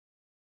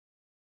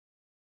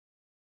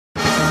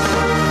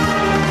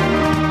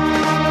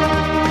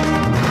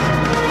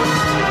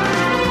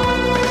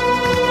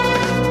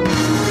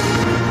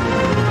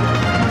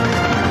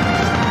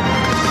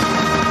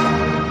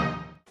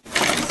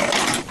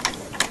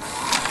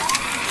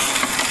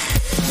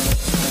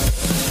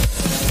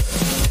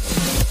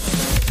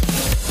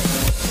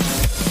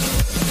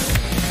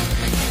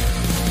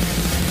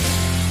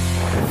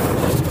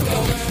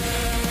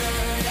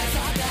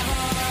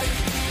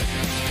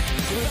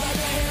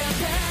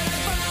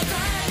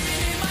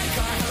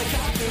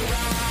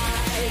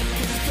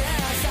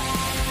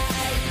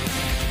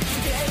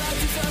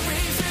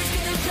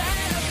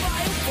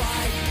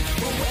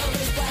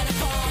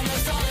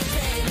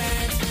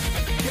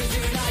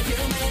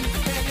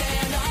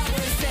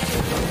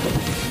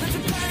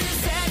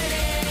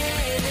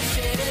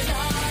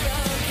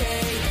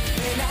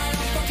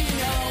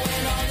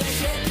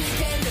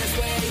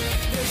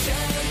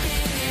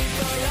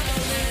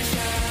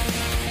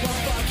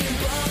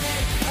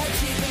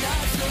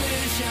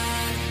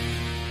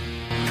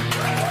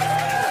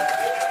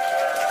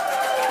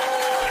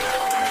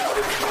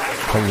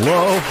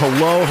Hello,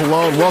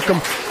 and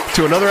welcome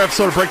to another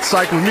episode of Break the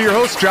Cycle with me, your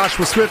host,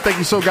 Joshua Smith. Thank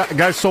you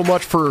guys so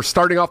much for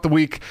starting off the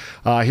week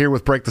here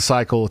with Break the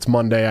Cycle. It's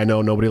Monday. I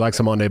know nobody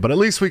likes a Monday, but at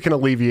least we can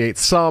alleviate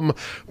some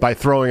by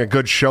throwing a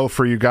good show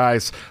for you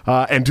guys.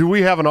 And do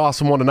we have an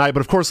awesome one tonight?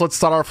 But of course, let's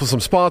start off with some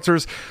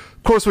sponsors.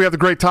 Of course, we have the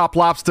great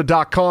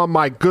TopLobster.com,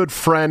 my good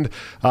friend,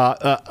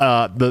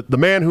 the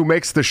man who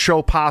makes the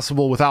show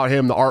possible. Without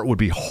him, the art would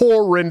be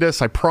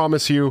horrendous, I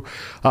promise you.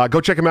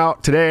 Go check him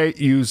out today.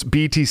 Use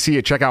BTC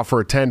at checkout for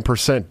a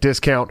 10%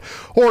 discount,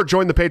 or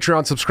join the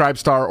Patreon Subscribe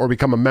Star, or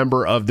become a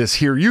member of this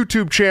here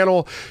YouTube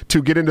channel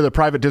to get into the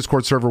private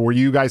Discord server where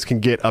you guys can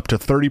get up to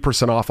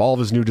 30% off all of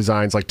his new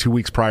designs like 2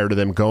 weeks prior to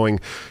them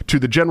going to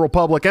the general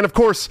public. And of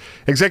course,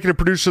 executive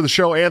producer of the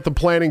show,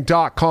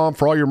 AnthemPlanning.com,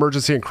 for all your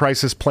emergency and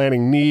crisis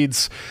planning needs.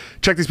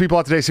 Check these people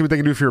out today, see what they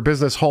can do for your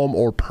business, home,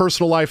 or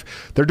personal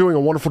life. They're doing a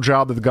wonderful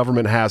job that the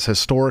government has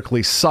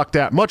historically sucked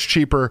at, much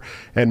cheaper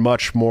and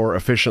much more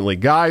efficiently.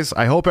 Guys,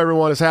 I hope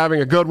everyone is having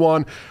a good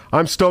one.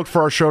 I'm stoked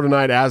for our show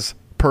tonight, as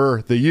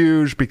per the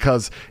usual,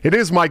 because it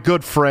is my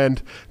good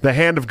friend, the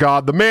hand of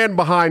God, the man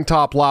behind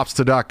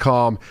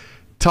TopLobster.com,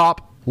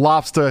 Top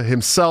Lobster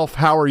himself.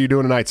 How are you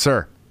doing tonight,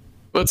 sir?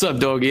 What's up,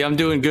 doggy? I'm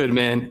doing good,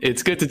 man.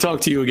 It's good to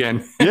talk to you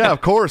again. Yeah,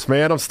 of course,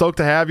 man. I'm stoked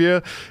to have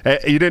you.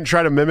 You didn't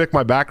try to mimic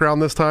my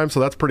background this time, so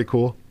that's pretty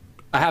cool.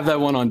 I have that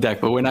one on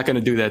deck, but we're not going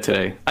to do that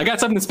today. I got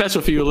something special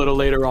for you a little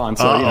later on.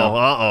 So,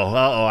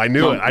 I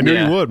knew it. I knew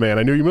you would, man.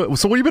 I knew you would.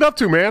 So what have you been up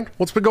to, man?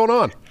 What's been going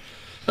on?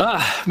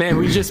 Man,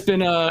 we've just been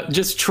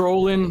just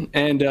trolling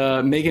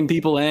and making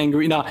people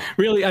angry. No,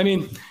 really, I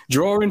mean,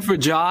 drawing for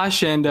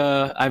Josh, and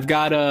I've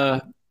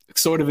got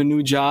sort of a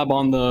new job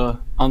on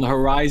the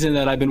horizon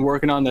that I've been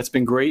working on. That's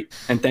been great.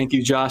 And thank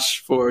you,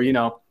 Josh, for,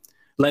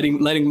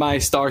 letting my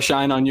star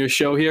shine on your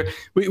show here.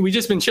 We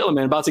just been chilling,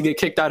 man, about to get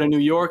kicked out of New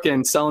York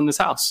and selling this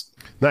house.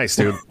 Nice,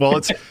 dude.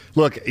 Well,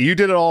 look, you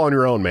did it all on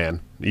your own,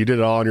 man. You did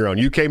it all on your own.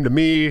 You came to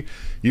me.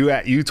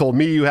 You told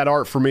me you had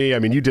art for me. I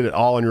mean, you did it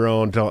all on your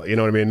own. You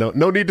know what I mean?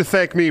 No need to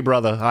thank me,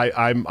 brother.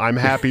 I'm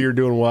happy you're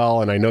doing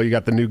well, and I know you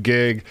got the new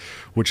gig,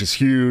 which is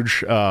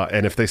huge.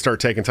 And if they start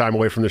taking time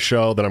away from the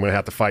show, then I'm going to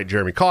have to fight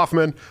Jeremy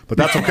Kaufman. But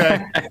that's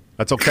okay.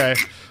 That's okay.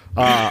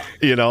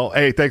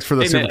 Hey, thanks for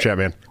the super chat,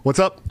 man. What's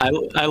up?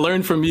 I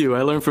learned from you.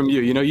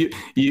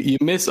 You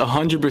miss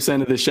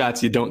 100% of the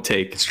shots you don't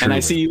take. It's true, and I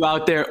see you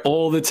out there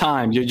all the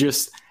time. You're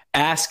just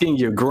asking,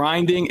 you're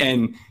grinding,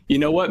 and you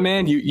know what,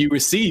 man? You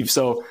receive.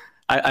 So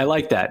I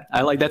like that.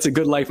 That's a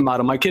good life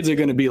model. My kids are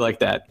going to be like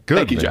that. Good,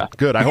 Thank you, man. Josh.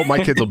 Good. I hope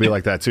my kids will be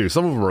like that too.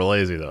 Some of them are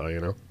lazy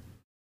though,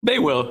 They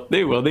will.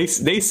 They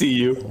see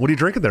you. What are you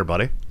drinking there,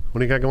 buddy? What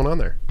do you got going on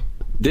there?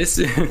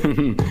 This,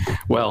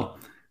 well,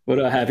 what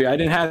do I have here? I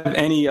didn't have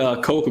any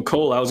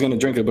Coca-Cola. I was going to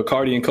drink a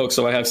Bacardi and Coke,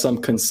 so I have some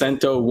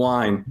Consento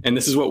wine. And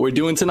this is what we're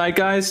doing tonight,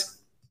 guys.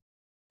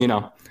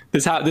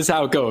 This is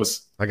how it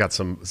goes. I got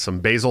some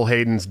Basil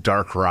Hayden's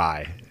Dark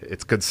Rye.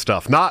 It's good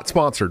stuff. Not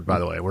sponsored, by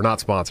the way. We're not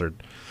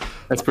sponsored.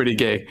 That's pretty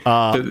gay.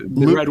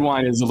 The red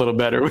wine is a little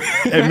better.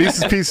 And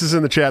Mises Pieces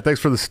in the chat. Thanks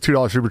for the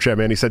 $2 super chat,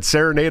 man. He said,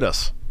 "Serenade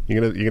us." You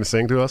gonna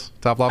sing to us,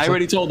 Top Lobster? I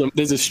already told him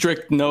there's a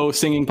strict no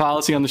singing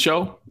policy on the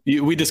show.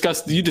 We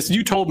discussed.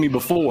 You told me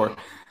before.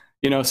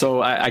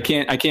 So I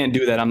can't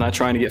do that. I'm not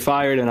trying to get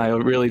fired, and I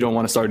really don't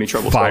want to start any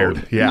trouble.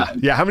 Fired?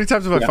 Yeah. How many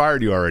times have I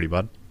fired you already,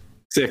 bud?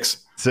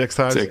 6. 6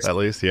 times at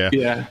least. Yeah.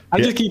 Yeah. I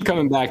just keep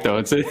coming back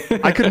though.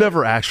 I could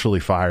never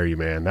actually fire you,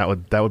 man. That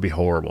would be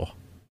horrible.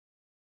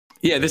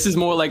 Yeah, this is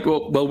more like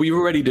well, we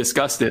already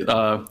discussed it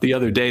the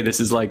other day. This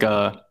is like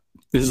a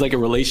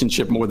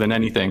relationship more than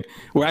anything.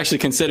 We're actually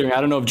considering.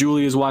 I don't know if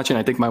Julie is watching.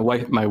 I think my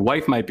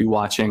wife might be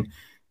watching,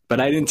 but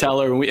I didn't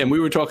tell her. And we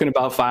were talking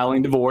about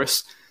filing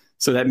divorce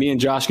so that me and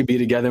Josh could be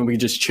together and we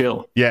just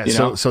chill. Yeah,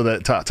 so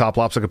that Top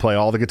Lobster could play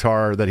all the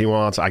guitar that he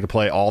wants. I could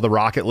play all the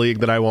Rocket League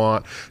that I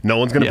want. No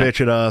one's going to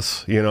bitch at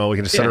us. We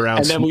can just sit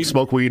around,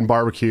 smoke weed and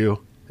barbecue.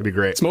 It'd be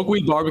great. Smoke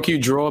weed, barbecue,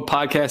 draw a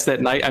podcast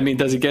at night. I mean,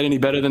 does it get any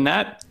better than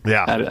that?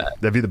 Yeah,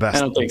 that'd be the best. I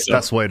don't think so.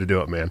 Best way to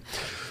do it, man.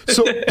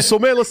 So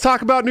man, let's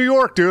talk about New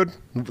York, dude.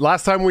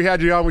 Last time we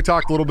had you on, we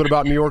talked a little bit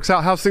about New York.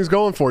 How's things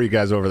going for you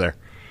guys over there?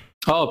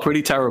 Oh,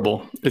 pretty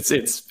terrible.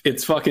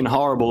 It's fucking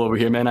horrible over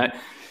here, man.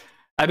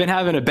 I've been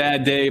having a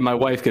bad day. My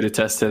wife could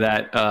attest to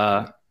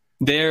that.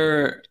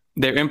 They're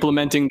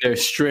implementing their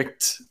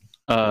strict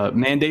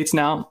mandates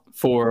now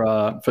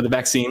for the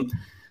vaccine.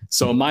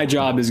 So my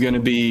job is going to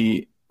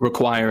be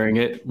requiring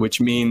it,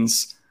 which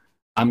means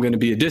I'm going to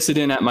be a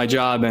dissident at my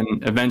job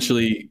and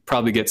eventually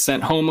probably get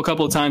sent home a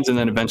couple of times and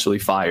then eventually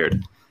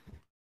fired.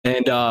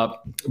 And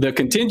the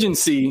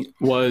contingency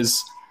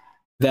was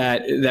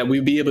that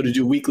we'd be able to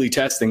do weekly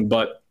testing,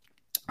 but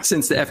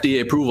since the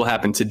FDA approval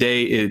happened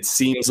today, it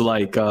seems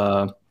like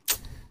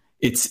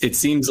it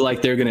seems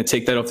like they're going to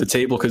take that off the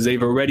table because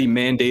they've already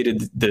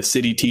mandated the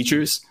city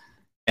teachers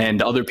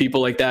and other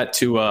people like that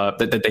to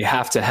that they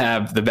have to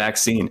have the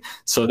vaccine.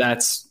 So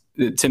that's,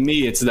 to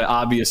me, it's the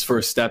obvious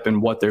first step in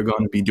what they're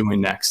going to be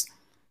doing next.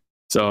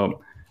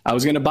 So I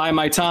was going to buy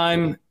my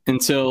time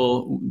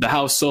until the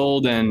house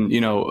sold and,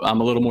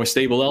 I'm a little more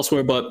stable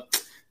elsewhere,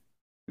 but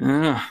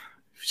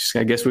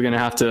I guess we're gonna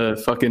have to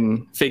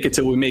fucking fake it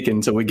till we make it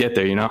until we get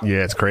there, you know?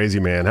 Yeah, it's crazy,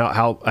 man.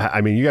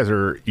 I mean,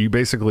 you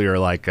basically are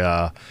like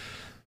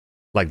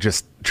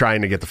just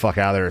trying to get the fuck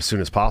out of there as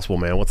soon as possible,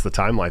 man. What's the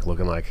time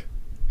looking like?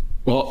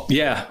 Well,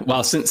 yeah.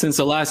 Well, since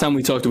the last time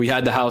we talked, we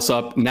had the house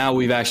up. Now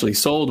we've actually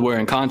sold. We're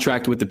in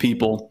contract with the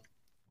people.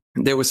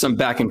 There was some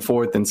back and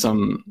forth and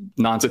some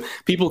nonsense.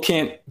 People,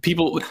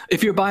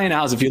 if you're buying a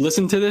house, if you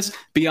listen to this,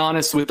 be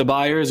honest with the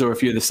buyers, or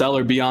if you're the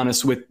seller, be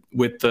honest with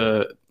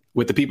the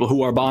people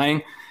who are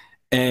buying,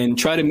 and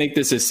try to make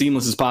this as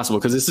seamless as possible.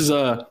 Because this is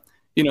over a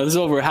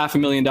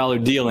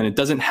 $500,000 deal, and it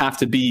doesn't have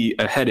to be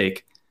a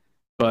headache.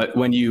 But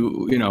when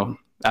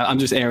I'm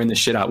just airing this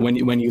shit out.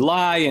 When you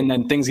lie and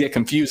then things get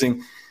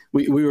confusing,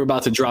 we were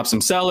about to drop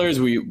some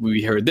sellers.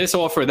 We heard this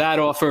offer, that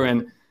offer,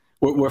 and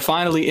we're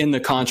finally in the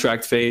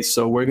contract phase.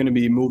 So we're going to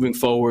be moving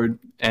forward,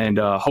 and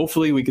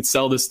hopefully we could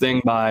sell this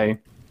thing by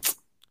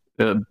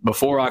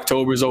before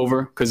October's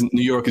over, because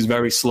New York is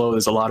very slow.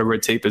 There's a lot of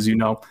red tape, as you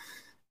know.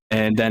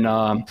 And then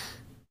I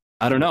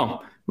don't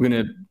know.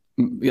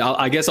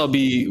 I guess we'll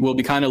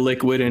be kind of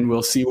liquid, and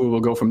we'll see where we'll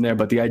go from there.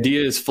 But the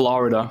idea is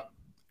Florida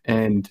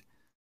and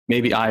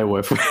maybe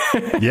Iowa.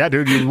 Yeah,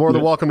 dude, you're more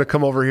than welcome to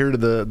come over here to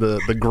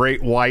the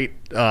great white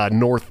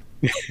North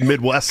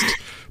Midwest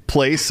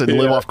place and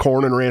live off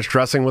corn and ranch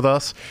dressing with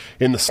us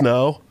in the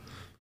snow.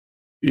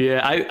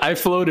 Yeah, I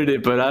floated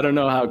it, but I don't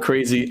know how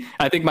crazy.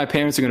 I think my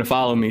parents are going to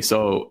follow me,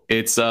 so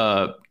it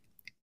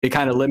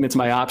kind of limits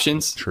my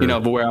options, True.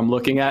 of where I'm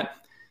looking at.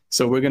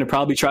 So we're going to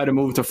probably try to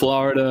move to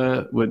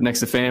Florida with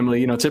next to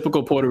family,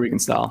 typical Puerto Rican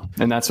style,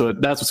 and that's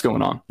what's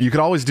going on. You could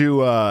always do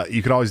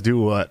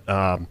what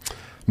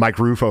Mike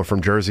Rufo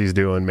from Jersey's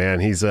doing, man.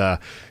 He's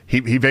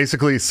he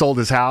basically sold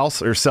his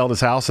house or selling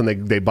his house,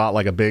 and they bought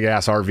like a big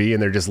ass RV,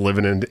 and they're just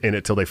living in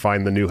it till they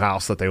find the new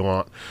house that they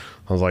want.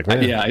 I was like,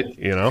 man,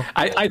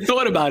 I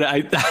thought about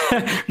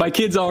it. My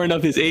kids aren't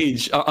of his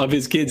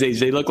kids' age.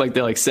 They look like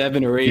they're like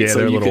 7 or 8. Yeah, so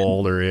they're a little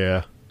older.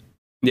 Yeah.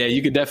 Yeah,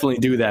 you could definitely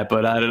do that,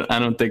 but I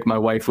don't think my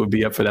wife would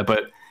be up for that.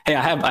 But hey,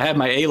 I have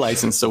my A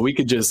license, so we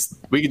could just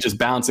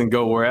bounce and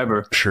go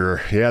wherever.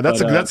 Sure. Yeah,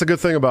 that's a good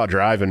thing about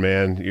driving,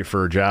 man.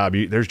 For a job,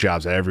 there's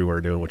jobs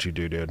everywhere doing what you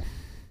do, dude.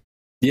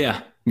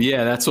 Yeah,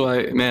 that's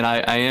why, man.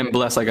 I am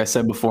blessed. Like I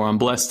said before, I'm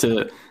blessed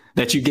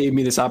that you gave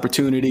me this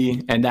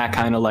opportunity, and that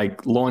kind of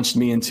like launched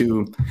me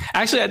into.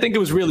 Actually, I think it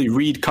was really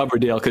Reed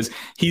Coverdale, because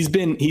he's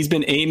been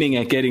aiming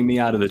at getting me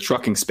out of the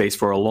trucking space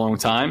for a long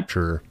time.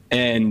 Sure.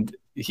 And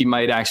he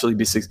might actually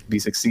be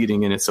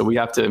succeeding in it. So we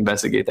have to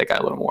investigate that guy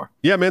a little more.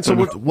 Yeah, man. So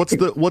what's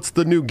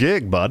the new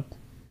gig, bud?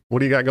 What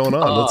do you got going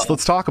on?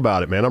 Let's talk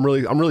about it, man. I'm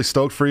really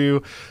stoked for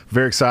you.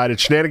 Very excited.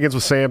 Shenanigans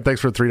with Sam.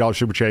 Thanks for the $3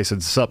 super chase.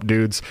 And sup,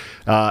 dudes.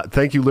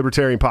 Thank you,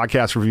 Libertarian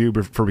Podcast Review,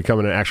 for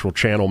becoming an actual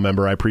channel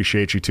member. I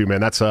appreciate you too,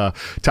 man. That's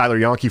Tyler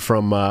Yonke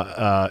from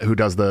who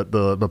does the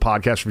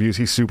podcast reviews.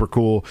 He's super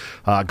cool.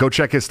 Go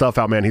check his stuff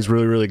out, man. He's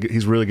really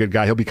good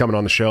guy. He'll be coming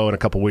on the show in a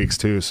couple weeks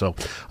too. So,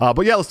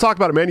 but yeah, let's talk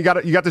about it, man.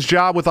 You got this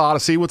job with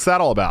Odyssey. What's that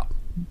all about?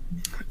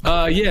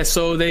 Yeah.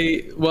 So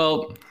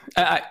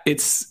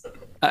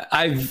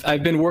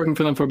I've been working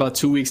for them for about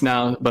 2 weeks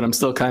now, but I'm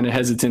still kind of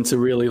hesitant to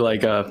really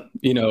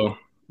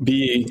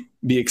be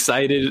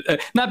excited.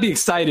 Not be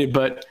excited,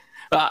 but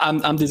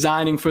I'm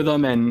designing for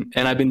them, and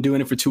I've been doing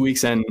it for 2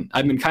 weeks, and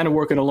I've been kind of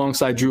working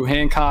alongside Drew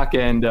Hancock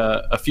and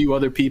a few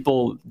other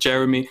people,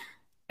 Jeremy,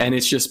 and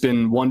it's just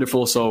been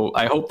wonderful. So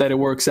I hope that it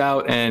works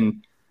out,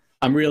 and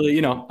I'm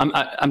really,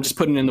 I'm just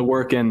putting in the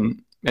work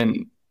and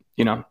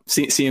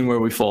seeing where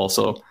we fall.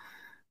 So.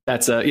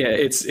 That's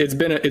it's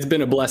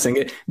been a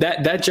blessing.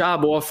 That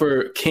job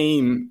offer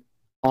came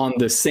on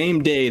the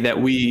same day that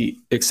we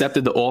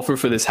accepted the offer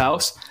for this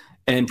house,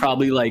 and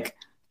probably like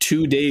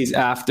 2 days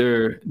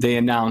after they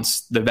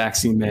announced the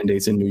vaccine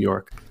mandates in New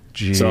York.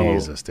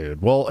 Jesus,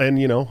 dude. Well, and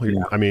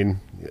I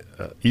mean,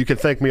 you can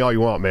thank me all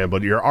you want, man,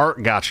 but your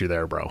art got you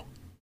there, bro.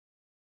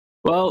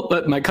 Well,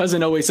 but my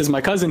cousin always says,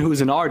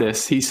 who's an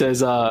artist, he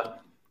says,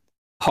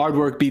 hard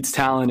work beats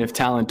talent if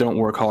talent don't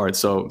work hard.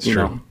 So,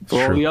 for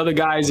all the other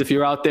guys, if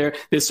you're out there,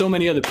 there's so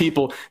many other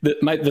people.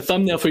 The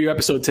thumbnail for your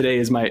episode today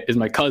is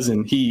my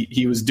cousin.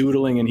 He was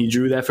doodling and he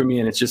drew that for me.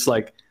 And it's just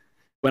like,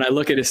 when I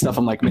look at his stuff,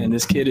 I'm like, man,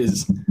 this kid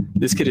is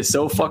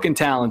so fucking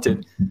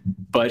talented,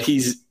 but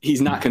he's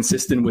not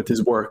consistent with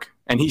his work.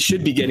 And he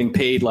should be getting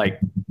paid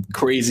like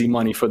crazy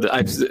money for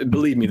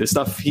believe me, the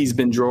stuff he's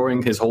been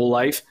drawing his whole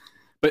life.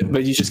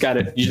 But you just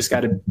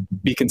gotta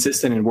be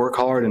consistent and work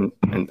hard, and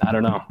I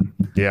don't know.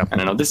 Yeah, I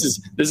don't know. This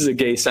is a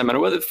gay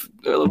seminar.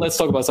 Let's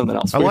talk about something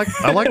else. I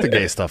like the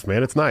gay stuff,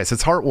 man. It's nice.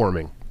 It's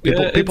heartwarming.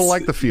 People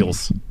like the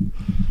feels.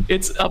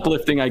 It's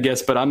uplifting, I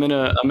guess, but I'm in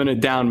a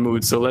down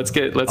mood. So let's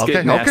get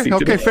nasty.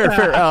 Okay,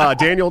 fair.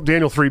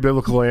 Daniel 3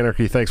 Biblical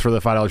Anarchy. Thanks for the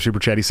 $5 super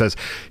chat. He says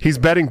he's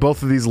betting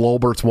both of these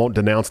lolberts won't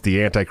denounce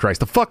the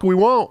Antichrist. The fuck we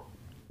won't.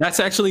 That's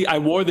actually, I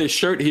wore this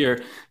shirt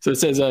here. So it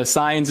says,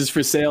 science is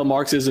for sale,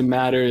 Marxism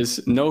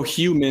matters, no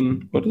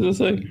human, what does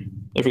it say?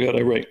 I forgot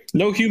I write.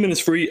 No human is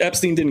free,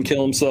 Epstein didn't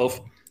kill himself,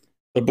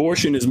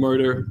 abortion is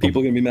murder, people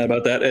are going to be mad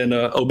about that, and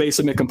obey,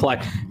 submit,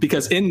 comply.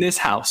 Because in this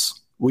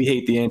house, we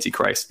hate the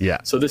Antichrist. Yeah.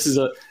 So this is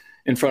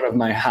in front of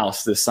my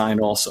house, this sign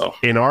also.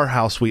 In our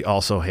house, we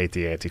also hate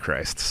the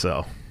Antichrist.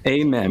 So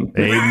amen.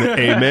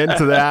 Amen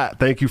to that.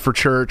 Thank you for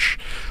church.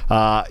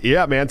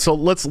 Yeah, man. So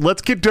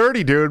let's get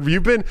dirty, dude.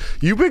 You've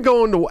been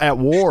going at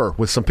war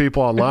with some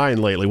people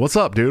online lately. What's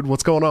up, dude?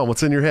 What's going on?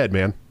 What's in your head,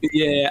 man?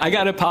 Yeah, I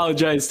gotta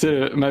apologize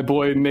to my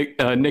boy Nick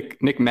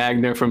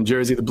Magner from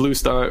Jersey, the Blue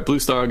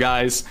Star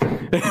guys.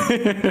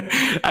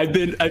 I've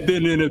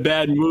been in a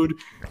bad mood,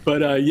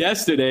 but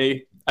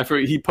yesterday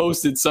he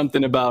posted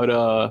something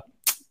about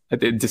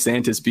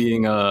DeSantis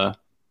being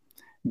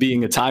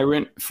a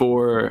tyrant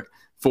for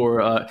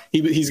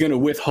he's going to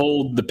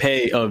withhold the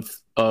pay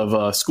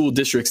of school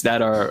districts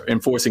that are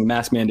enforcing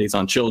mask mandates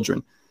on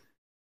children.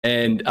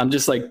 And I'm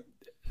just like,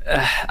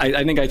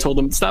 I think I told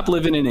him, stop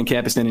living in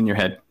Campiston in your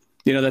head.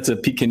 You know, that's a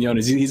Pete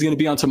Quinones. He's going to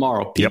be on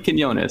tomorrow. Pete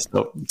Quinones.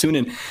 So tune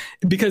in,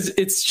 because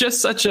it's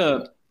just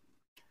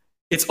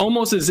it's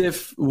almost as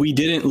if we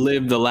didn't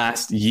live the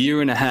last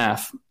year and a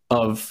half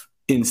of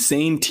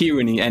insane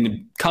tyranny,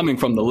 and coming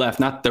from the left.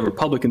 Not the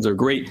Republicans are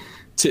great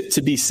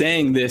to be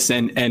saying this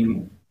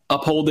and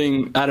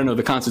upholding, I don't know,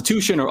 the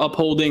Constitution, or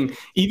upholding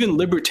even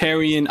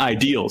libertarian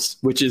ideals,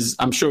 which is,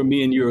 I'm sure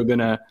me and you are going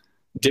to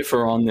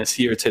differ on this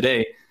here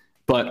today.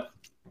 But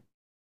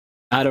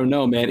I don't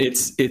know, man. It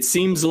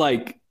seems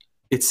like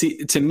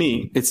to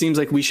me, it seems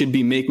like we should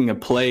be making a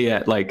play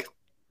at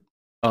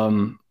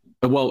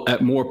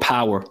at more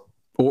power,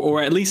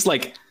 or at least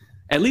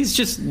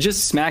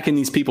just smacking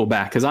these people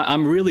back. Cause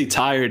I'm really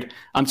tired.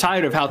 I'm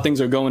tired of how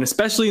things are going,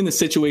 especially in the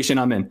situation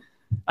I'm in.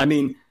 I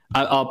mean,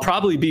 I'll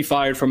probably be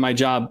fired from my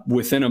job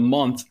within a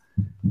month,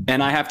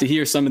 and I have to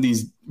hear some of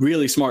these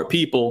really smart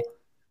people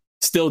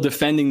still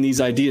defending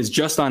these ideas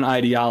just on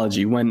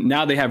ideology, when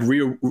now they have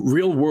real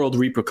world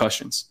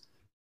repercussions.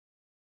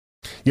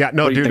 Yeah,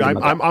 no, dude,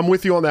 I'm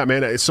with you on that,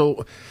 man.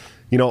 So,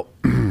 you know,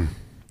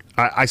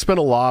 I spent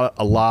a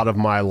lot of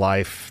my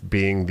life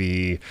being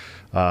the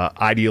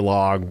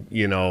ideologue,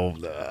 you know,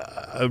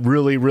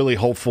 really, really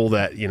hopeful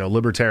that, you know,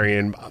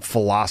 libertarian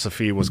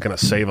philosophy was going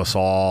to save us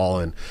all.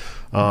 And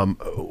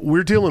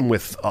we're dealing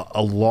with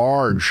a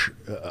large,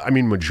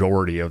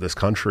 majority of this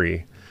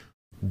country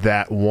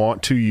that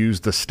want to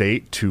use the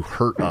state to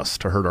hurt us,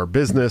 to hurt our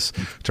business,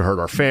 to hurt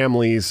our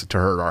families, to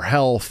hurt our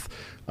health,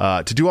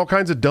 to do all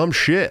kinds of dumb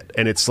shit.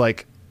 And it's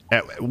like,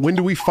 when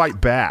do we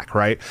fight back,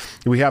 right?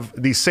 We have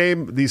these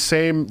same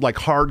like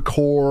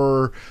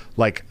hardcore,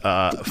 like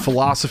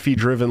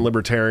philosophy-driven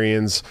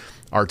libertarians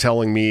are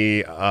telling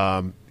me,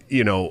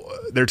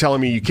 they're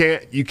telling me you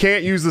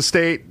can't use the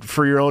state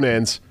for your own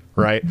ends,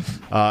 right?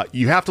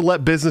 You have to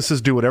let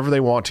businesses do whatever they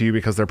want to you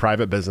because they're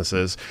private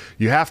businesses.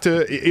 You have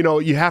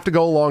to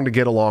go along to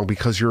get along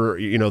because you're,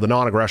 the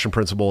non-aggression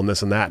principle and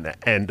this and that.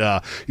 And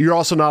you're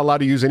also not allowed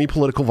to use any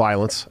political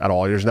violence at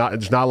all. There's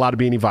not allowed to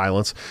be any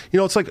violence.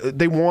 It's like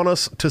they want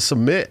us to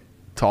submit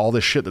to all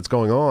this shit that's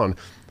going on.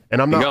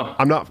 And I'm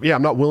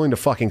not willing to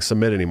fucking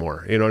submit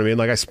anymore. You know what I mean?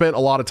 Like, I spent a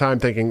lot of time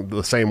thinking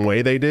the same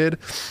way they did,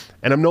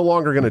 and I'm no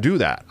longer going to do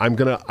that. I'm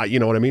going to, you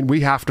know what I mean?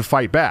 We have to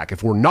fight back.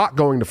 If we're not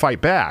going to fight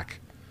back,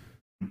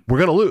 we're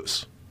going to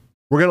lose.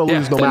 We're going to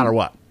lose no matter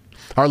what.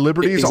 Our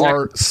liberties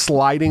are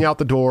sliding out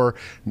the door.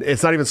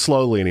 It's not even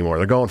slowly anymore.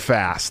 They're going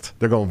fast.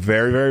 They're going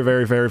very, very,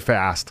 very, very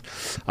fast.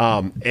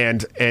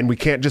 And we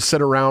can't just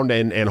sit around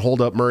and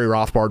hold up Murray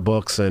Rothbard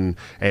books and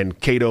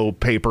Cato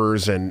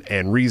papers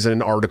and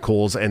Reason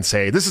articles and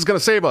say, this is going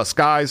to save us,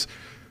 guys.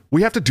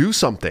 We have to do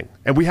something,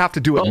 and we have to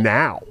do it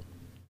now.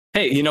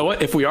 Hey, you know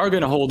what? If we are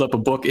going to hold up a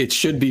book, it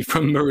should be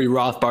from Murray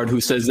Rothbard,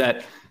 who says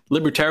that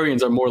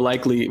libertarians are more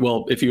likely,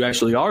 well, if you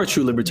actually are a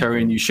true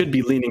libertarian, you should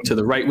be leaning to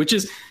the right, which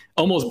is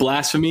almost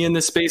blasphemy in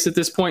this space at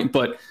this point.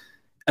 But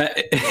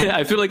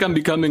I feel like I'm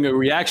becoming a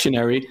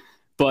reactionary,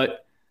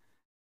 but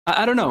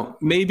I don't know.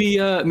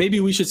 Maybe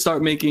we should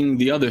start making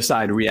the other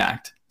side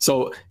react.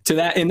 So to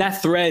that, in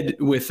that thread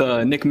with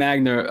Nick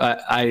Magner,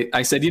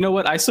 I said, you know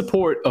what? I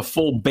support a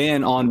full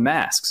ban on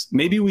masks.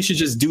 Maybe we should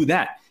just do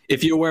that.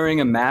 If you're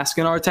wearing a mask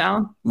in our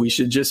town, we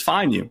should just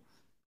fine you.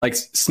 Like,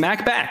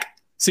 smack back.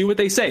 See what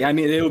they say. I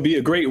mean, it would be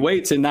a great way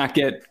to not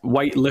get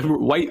white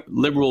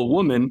liberal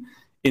woman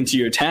into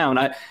your town.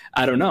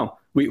 I don't know.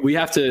 We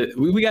got to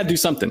do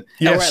something,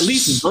 or at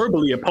least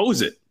verbally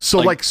oppose it.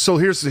 So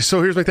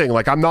here's my thing.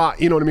 Like, I'm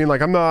not, you know what I mean? Like,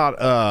 I'm not.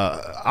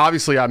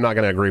 Obviously, I'm not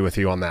going to agree with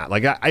you on that.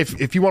 Like,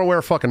 if you want to wear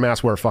a fucking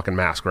mask, wear a fucking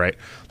mask, right?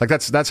 Like,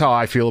 that's how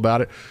I feel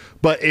about it.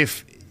 But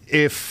if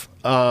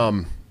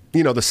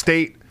the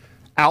state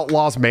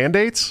outlaws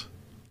mandates,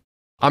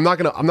 I'm not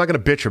gonna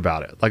bitch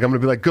about it. Like, I'm gonna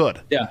be like,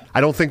 good. Yeah.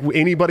 I don't think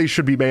anybody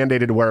should be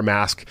mandated to wear a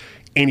mask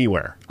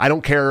anywhere. I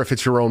don't care if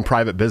it's your own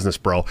private business,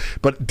 bro.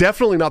 But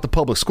definitely not the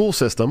public school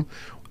system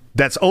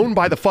that's owned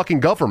by the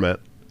fucking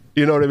government.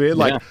 You know what I mean?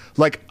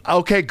 Like,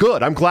 okay,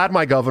 good. I'm glad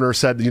my governor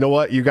said, you know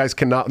what? You guys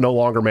cannot no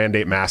longer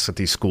mandate masks at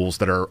these schools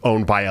that are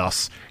owned by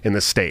us in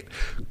this state.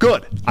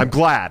 Good. I'm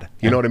glad.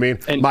 You know what I mean?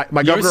 And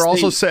my governor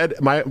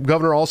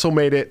also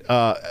made it,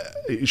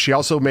 she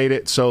also made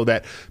it so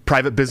that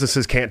private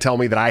businesses can't tell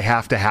me that I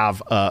have to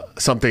have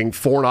something,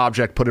 foreign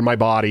object put in my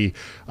body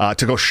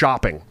to go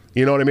shopping.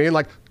 You know what I mean?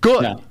 Like,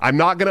 good. Yeah. I'm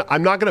not gonna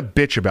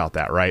bitch about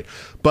that, right?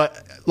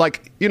 But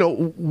like, you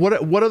know,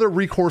 what other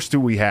recourse do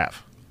we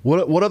have?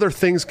 What other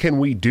things can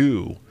we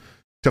do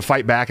to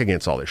fight back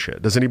against all this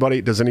shit? Does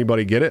anybody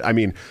get it? I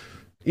mean,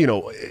 you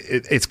know,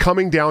 it's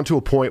coming down to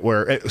a point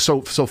where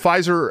so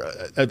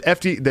Pfizer, the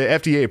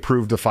FDA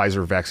approved the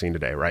Pfizer vaccine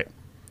today, right?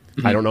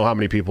 Mm-hmm. I don't know how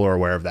many people are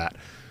aware of that.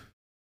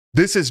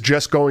 This is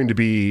just going to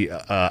be an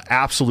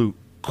absolute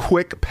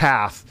quick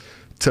path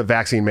to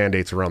vaccine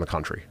mandates around the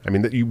country. I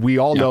mean, we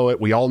all know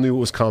it. We all knew it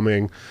was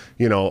coming.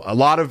 You know, a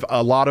lot of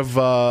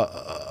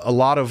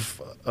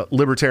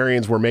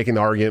libertarians were making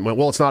the argument,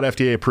 well, it's not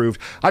FDA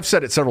approved. I've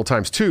said it several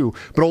times too,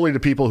 but only to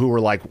people who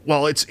were like,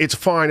 well, it's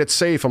fine, it's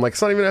safe. I'm like,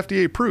 it's not even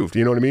FDA approved.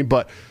 You know what I mean?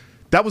 But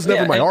that was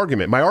never my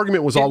argument. My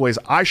argument was always,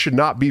 I should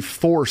not be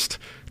forced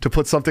to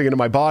put something into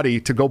my body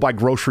to go buy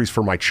groceries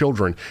for my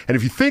children. And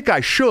if you think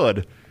I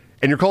should,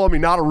 and you're calling me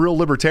not a real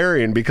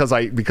libertarian because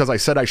I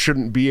said I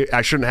shouldn't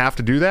have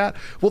to do that,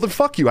 well, then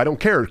fuck you. I don't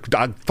care.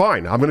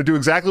 Fine. I'm going to do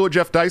exactly what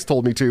Jeff Dice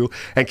told me to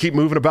and keep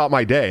moving about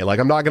my day. Like,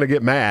 I'm not going to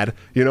get mad.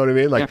 You know what I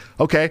mean? Like,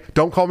 okay,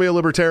 don't call me a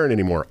libertarian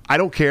anymore. I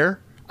don't care.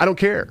 I'm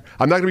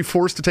not going to be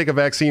forced to take a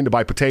vaccine to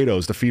buy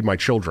potatoes to feed my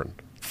children.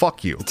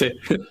 Fuck you.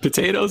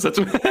 Potatoes? I'm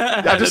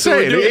just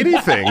saying,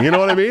 anything. You know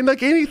what I mean?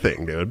 Like,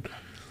 anything, dude.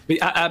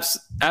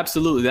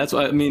 Absolutely. That's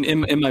what I mean.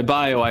 In my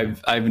bio,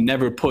 I've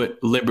never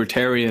put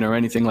libertarian or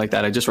anything like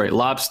that. I just write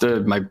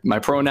lobster, my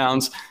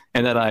pronouns,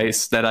 and that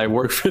I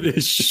work for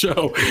this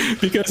show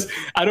because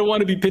I don't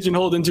want to be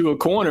pigeonholed into a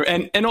corner.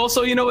 And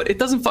also, you know what? It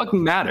doesn't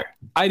fucking matter.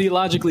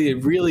 Ideologically,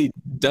 it really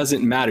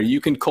doesn't matter.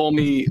 You can call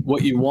me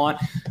what you want.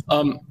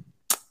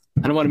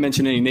 I don't want to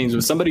mention any names,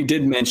 but somebody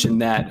did mention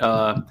that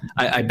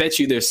I bet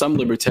you there's some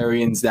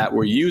libertarians that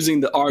were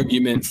using the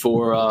argument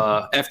for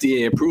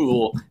FDA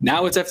approval.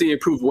 Now it's FDA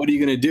approved. What are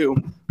you going to do?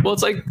 Well,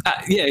 it's like,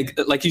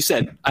 like you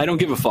said, I don't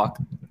give a fuck.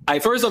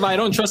 First off, I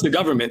don't trust the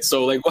government.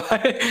 So like,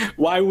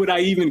 why would I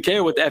even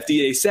care what the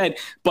FDA said?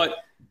 But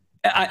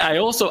I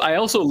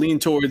also lean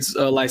towards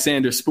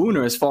Lysander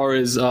Spooner as far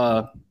as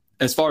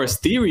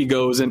theory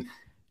goes.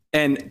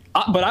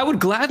 But I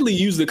would gladly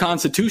use the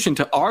Constitution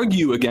to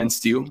argue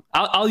against you.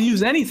 I'll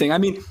use anything. I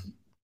mean,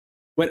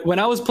 when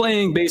I was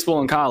playing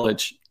baseball in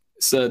college,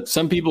 so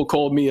some people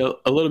called me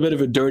a little bit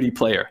of a dirty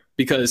player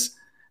because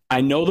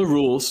I know the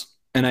rules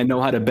and I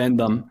know how to bend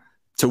them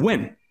to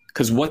win.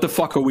 Because what the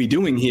fuck are we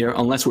doing here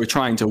unless we're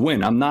trying to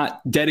win? I'm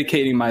not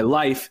dedicating my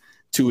life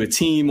to a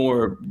team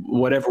or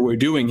whatever we're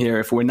doing here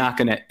if we're not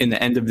going to, in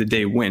the end of the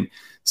day, win.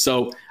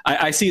 So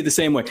I see it the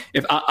same way.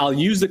 If I'll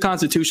use the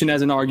Constitution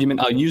as an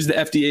argument, I'll use the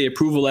FDA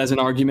approval as an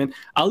argument.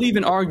 I'll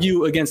even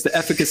argue against the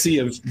efficacy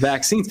of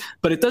vaccines,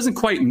 but it doesn't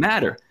quite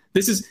matter.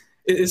 This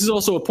is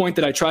also a point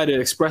that I try to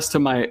express to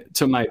my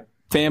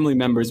family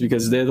members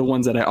because they're the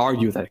ones that I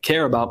argue with, that I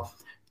care about.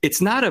 It's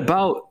not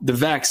about the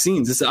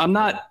vaccines. I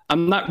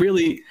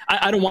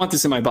don't want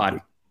this in my body.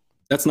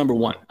 That's number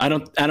one. I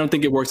don't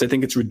think it works. I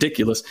think it's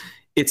ridiculous.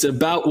 It's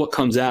about what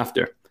comes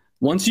after.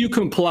 Once you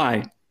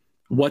comply,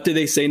 what do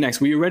they say next?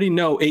 We already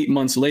know 8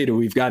 months later,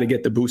 we've got to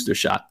get the booster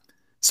shot.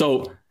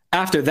 So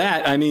after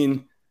that, I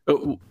mean,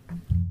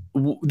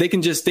 they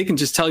can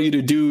just tell you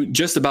to do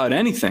just about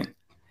anything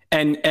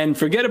and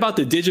forget about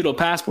the digital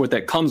passport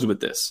that comes with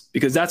this,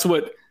 because that's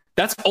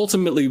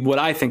ultimately what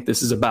I think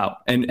this is about.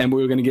 And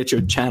we're going to get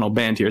your channel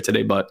banned here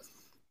today, but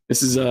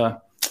this is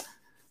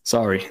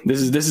sorry.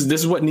 This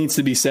is what needs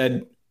to be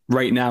said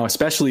right now,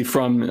 especially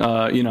from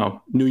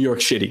New York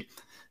shitty.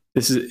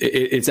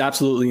 It's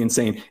absolutely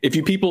insane. If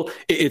you people,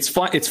 it's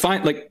fine.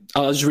 Like,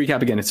 I'll just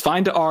recap again. It's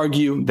fine to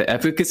argue the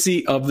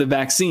efficacy of the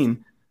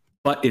vaccine,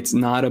 but it's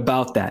not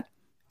about that.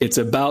 It's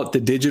about the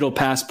digital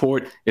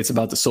passport. It's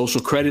about the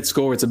social credit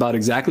score. It's about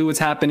exactly what's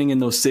happening in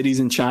those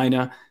cities in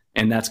China.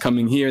 And that's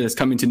coming here. That's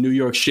coming to New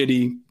York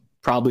shitty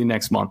probably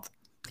next month.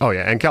 Oh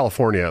yeah. And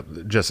California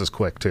just as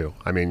quick too.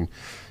 I mean,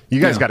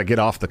 you guys got to get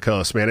off the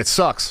coast, man. It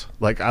sucks.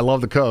 Like, I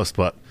love the coast,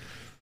 but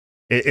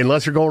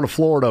unless you're going to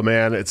Florida,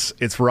 man,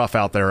 it's rough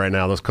out there right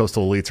now. Those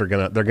coastal elites are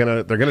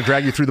gonna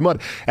drag you through the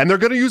mud, and they're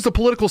gonna use the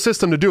political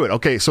system to do it.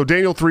 Okay, so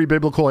Daniel 3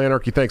 Biblical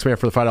Anarchy, thanks man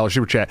for the $5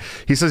 super chat.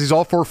 He says he's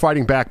all for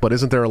fighting back, but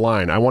isn't there a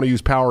line? I want to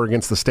use power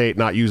against the state,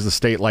 not use the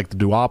state like the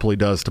duopoly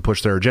does to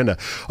push their agenda.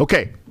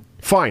 Okay,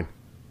 fine,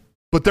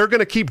 but they're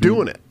gonna keep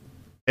doing it.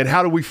 And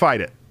how do we fight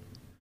it?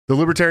 The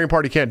Libertarian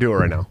Party can't do it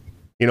right now.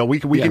 You know, we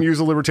can use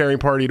the Libertarian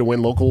Party to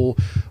win local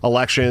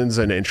elections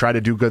and try to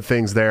do good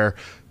things there.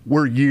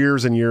 We're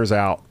years and years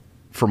out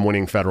from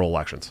winning federal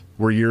elections.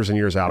 We're years and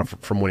years out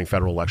from winning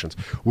federal elections.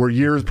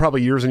 We're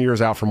probably years and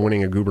years out from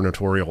winning a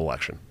gubernatorial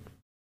election.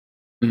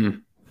 Mm-hmm.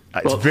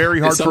 It's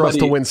very hard for us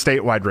to win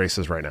statewide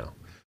races right now.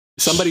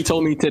 Somebody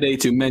told me today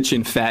to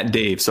mention Fat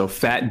Dave. So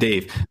Fat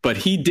Dave. But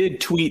he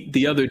did tweet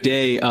the other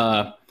day,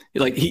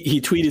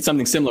 he tweeted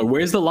something similar.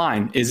 Where's the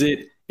line? Is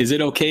it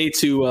okay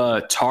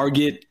to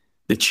target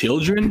the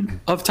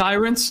children of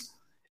tyrants?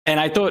 And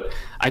I thought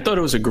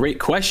it was a great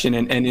question.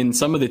 And in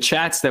some of the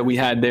chats that we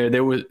had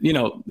there were,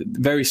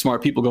 very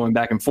smart people going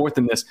back and forth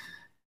in this.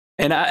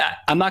 And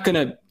I'm not going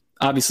to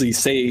obviously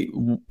say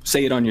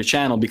it on your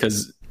channel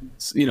because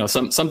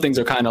some things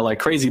are kind of like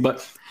crazy,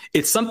 but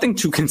it's something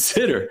to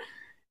consider.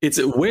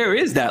 It's where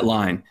is that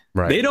line?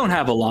 Right. They don't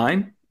have a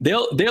line.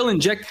 They'll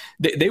inject.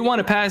 They want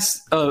to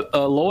pass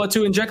a law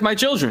to inject my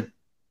children.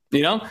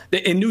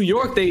 In New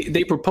York,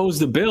 they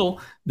proposed a bill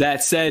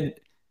that said,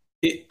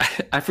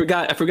 I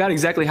forgot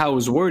exactly how it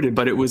was worded,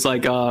 but it was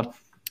like,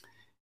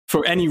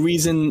 for any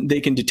reason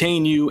they can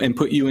detain you and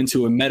put you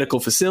into a medical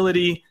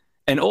facility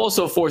and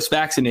also force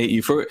vaccinate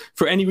you for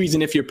any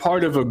reason if you're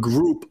part of a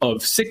group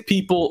of sick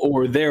people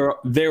or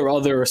their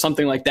other or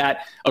something like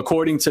that.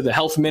 According to the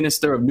health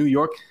minister of New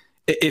York,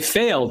 it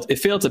failed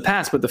to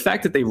pass. But the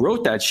fact that they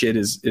wrote that shit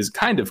is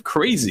kind of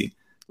crazy.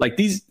 Like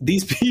these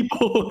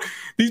people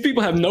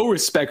have no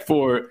respect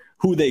for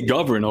who they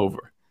govern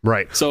over.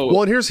 Right. So,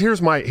 well, and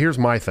here's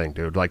my thing,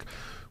 dude. Like,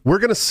 we're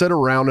gonna sit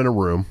around in a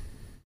room,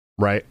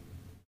 right,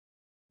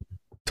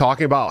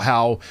 talking about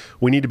how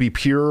we need to be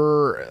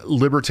pure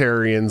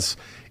libertarians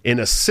in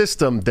a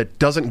system that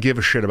doesn't give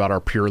a shit about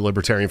our pure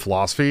libertarian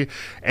philosophy,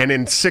 and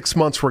in 6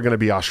 months we're gonna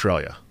be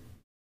Australia.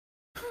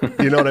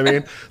 You know what I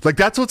mean? Like,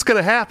 that's what's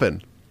gonna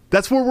happen.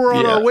 That's where we're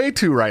on our way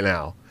to right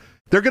now.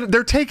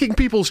 They're taking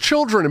people's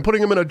children and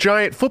putting them in a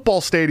giant football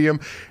stadium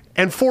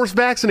and force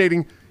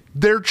vaccinating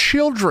their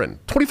children.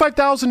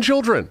 25,000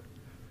 children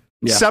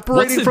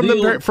separating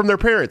from their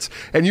parents.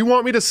 And you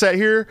want me to sit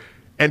here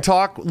and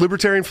talk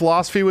libertarian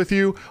philosophy with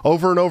you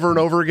over and over and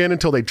over again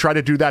until they try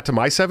to do that to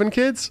my 7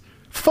 kids?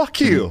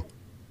 Fuck you.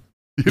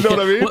 You know what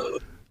I mean?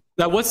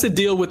 Now, what's the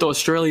deal with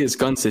Australia's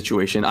gun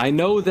situation? I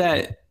know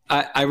that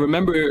I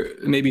remember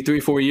maybe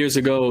 3-4 years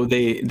ago,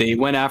 they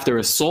went after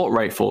assault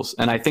rifles,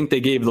 and I think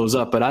they gave those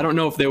up. But I don't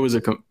know if there was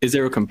is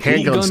there a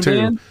complete handguns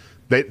gun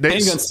ban?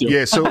 Handguns too.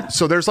 Yeah.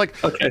 So there's like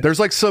there's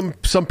like some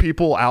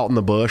people out in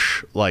the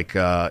bush, like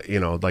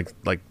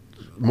like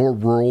more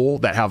rural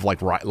that have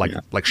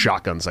like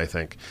shotguns. I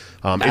think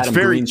it's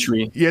very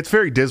it's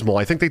very dismal.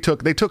 I think they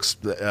took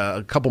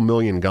a couple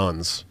million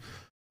guns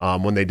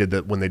when they did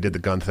the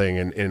gun thing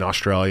in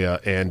Australia,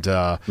 and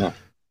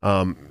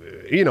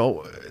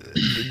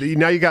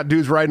now you got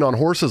dudes riding on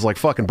horses like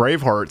fucking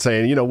Braveheart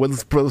saying,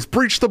 let's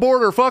breach the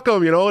border, fuck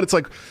them, and it's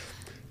like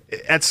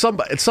at some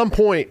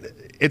point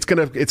it's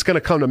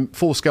gonna come to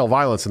full scale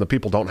violence, and the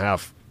people don't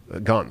have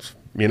guns.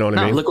 You know what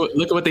I mean?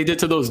 Look at what they did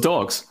to those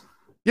dogs.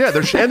 Yeah,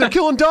 they're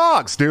killing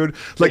dogs, dude.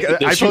 Like,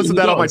 I posted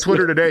that on my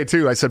Twitter today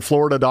too. I said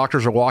Florida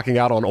doctors are walking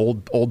out on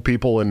old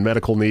people in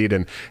medical need,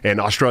 and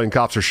Australian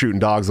cops are shooting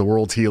dogs. The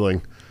world's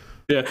healing.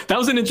 Yeah, that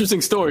was an interesting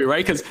story,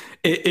 right? Because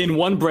in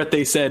one breath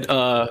they said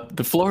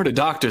the Florida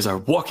doctors are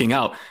walking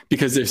out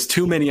because there's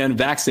too many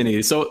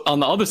unvaccinated. So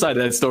on the other side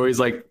of that story is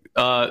like,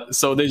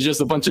 so there's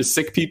just a bunch of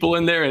sick people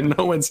in there and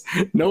no one's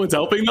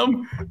helping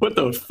them. What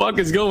the fuck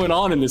is going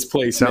on in this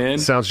place, man?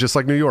 Sounds just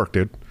like New York,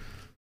 dude.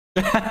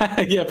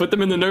 Yeah, put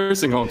them in the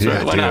nursing homes. Yeah,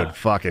 right? Why dude, not?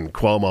 fucking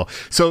Cuomo.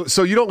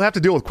 So you don't have to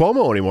deal with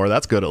Cuomo anymore.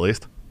 That's good, at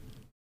least.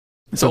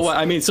 So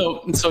I mean,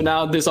 so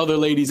now this other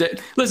lady's.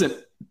 Listen,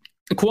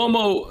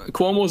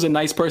 Cuomo's a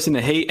nice person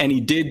to hate, and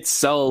he did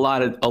sell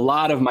a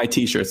lot of my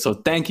t-shirts. So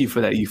thank you for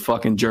that, you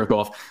fucking jerk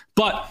off.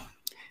 But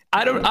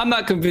I'm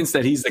not convinced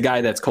that he's the guy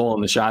that's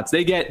calling the shots.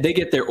 They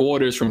get their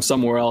orders from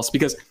somewhere else,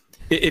 because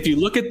if you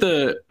look at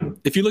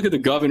the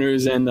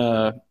governors and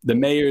the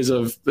mayors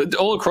of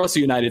all across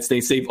the United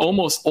States, they've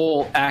almost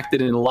all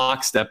acted in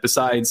lockstep.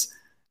 Besides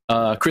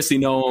Kristi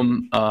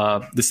Noem,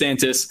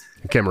 DeSantis,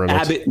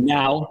 Abbott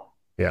now.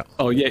 Yeah.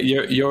 Oh yeah,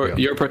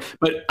 you're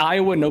but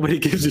Iowa, nobody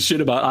gives a shit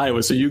about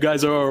Iowa, so you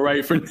guys are all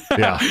right for now.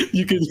 Yeah.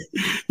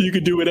 you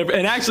could do whatever,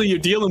 and actually you're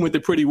dealing with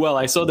it pretty well.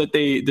 I saw that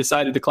they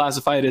decided to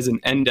classify it as an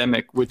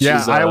endemic, which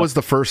is Iowa's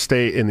the first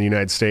state in the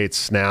United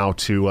States now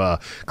to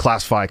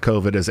classify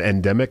COVID as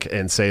endemic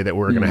and say that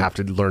we're going to have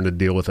to learn to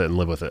deal with it and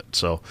live with it.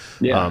 So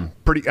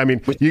pretty. I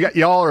mean,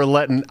 y'all are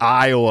letting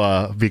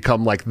Iowa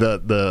become like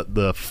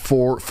the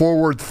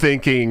forward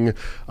thinking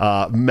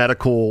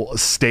medical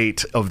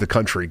state of the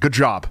country. Good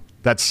job.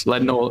 That's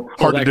letting all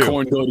that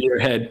corn go to your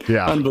head.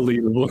 Yeah.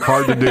 Unbelievable.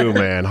 Hard to do,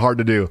 man. Hard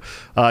to do.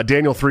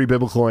 Daniel 3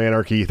 Biblical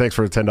Anarchy, thanks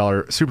for the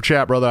 $10 super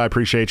chat, brother. I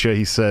appreciate you.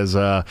 He says,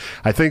 I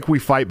think we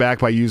fight back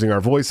by using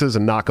our voices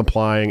and not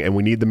complying, and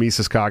we need the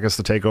Mises Caucus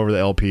to take over the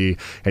LP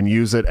and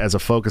use it as a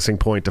focusing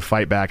point to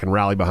fight back and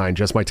rally behind.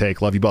 Just my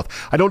take. Love you both.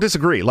 I don't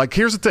disagree. Like,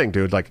 here's the thing,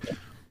 dude. Like,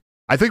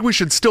 I think we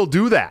should still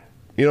do that.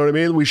 You know what I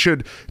mean? We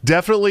should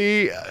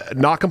definitely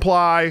not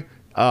comply.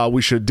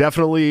 We should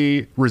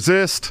definitely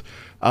resist.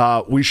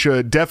 We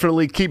should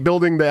definitely keep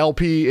building the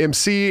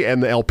LPMC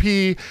and the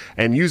LP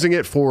and using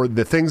it for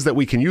the things that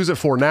we can use it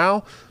for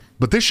now.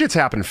 But this shit's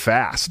happened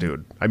fast,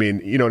 dude. I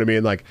mean, you know what I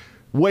mean? Like,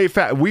 way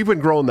fast. We've been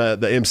growing the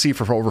MC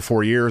for over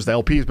 4 years. The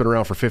LP's been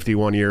around for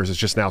 51 years. It's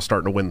just now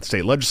starting to win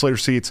state legislature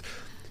seats.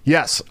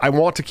 Yes, I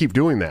want to keep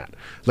doing that.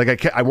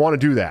 Like, I want to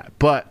do that.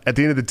 But at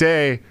the end of the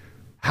day,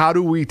 how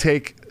do we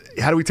take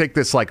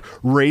this like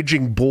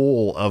raging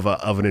bull of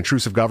an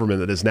intrusive government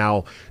that is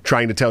now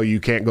trying to tell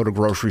you can't go to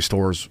grocery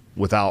stores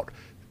without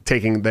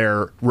taking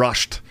their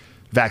rushed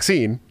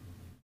vaccine?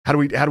 How do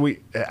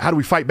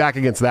we fight back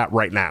against that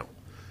right now?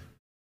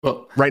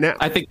 Well, right now,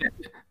 I think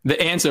The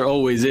answer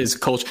always is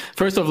culture.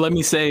 First off, let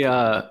me say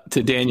to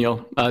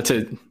Daniel,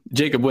 to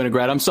Jacob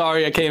Winograd, I'm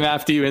sorry I came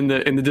after you in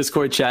the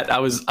Discord chat. I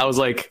was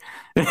like,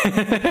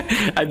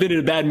 I've been in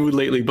a bad mood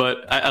lately,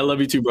 but I love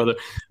you too, brother.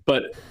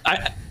 But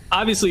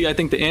obviously, I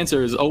think the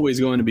answer is always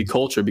going to be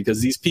culture, because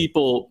these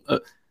people,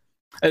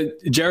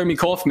 Jeremy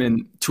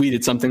Kaufman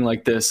tweeted something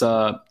like this,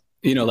 like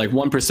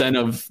 1%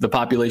 of the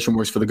population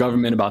works for the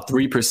government, about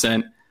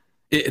 3%.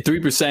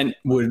 3%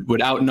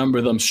 would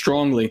outnumber them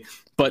strongly.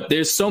 But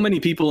there's so many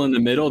people in the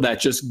middle that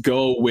just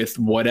go with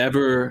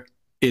whatever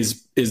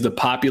is the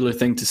popular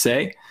thing to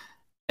say.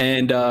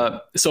 And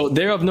so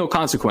they're of no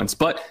consequence.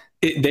 But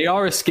they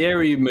are a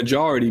scary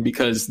majority,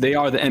 because they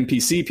are the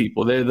NPC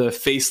people. They're the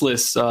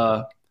faceless,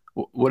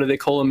 what do they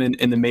call them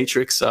in the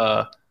Matrix?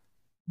 Not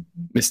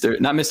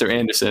Mr.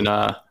 Anderson,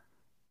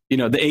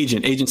 the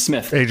Agent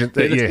Smith.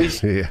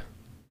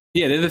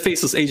 Yeah, they're the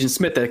faceless Agent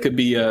Smith that could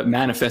be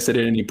manifested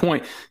at any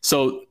point.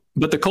 So,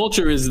 but the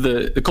culture is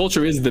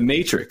the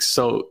Matrix.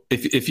 So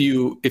if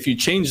you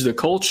change the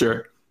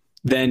culture,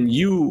 then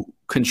you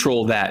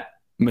control that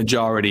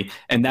majority,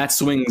 and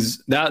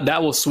that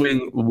will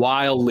swing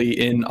wildly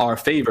in our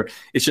favor.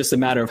 It's just a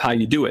matter of how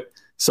you do it.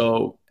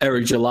 So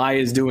Eric July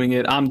is doing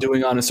it. I'm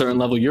doing it on a certain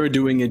level. You're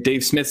doing it.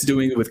 Dave Smith's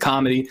doing it with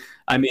comedy.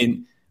 I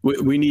mean,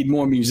 we need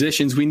more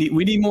musicians. We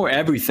need more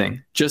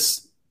everything.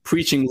 Just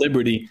preaching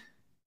liberty.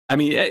 I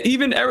mean,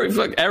 even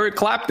Eric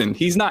Clapton,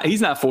 he's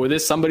not for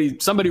this.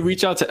 Somebody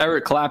reach out to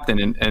Eric Clapton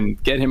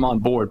and get him on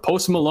board.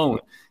 Post Malone,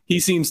 he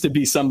seems to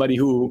be somebody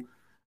who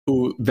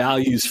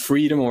values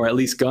freedom, or at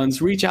least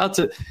guns. Reach out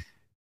to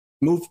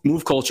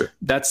move culture.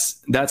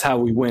 That's how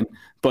we win.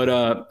 But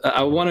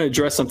I want to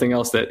address something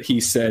else that he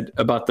said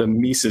about the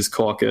Mises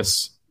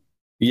Caucus.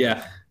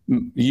 Yeah,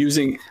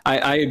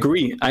 I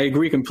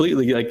agree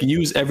completely. Like,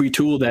 use every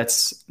tool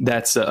that's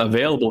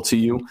available to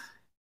you,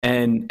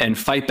 and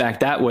fight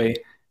back that way.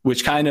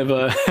 Which kind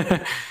of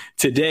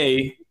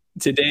today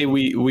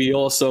we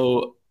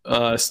also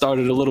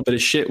started a little bit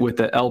of shit with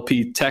the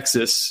LP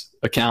Texas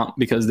account,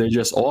 because they're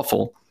just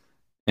awful.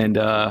 And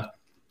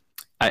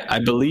I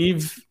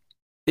believe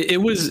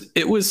it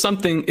was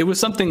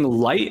something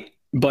light,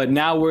 but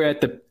now we're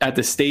at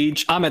the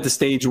stage. I'm at the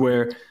stage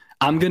where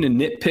I'm going to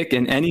nitpick,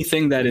 and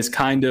anything that is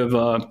kind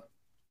of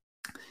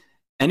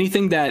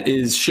anything that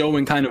is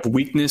showing kind of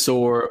weakness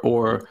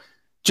or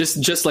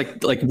just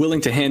like willing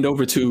to hand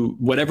over to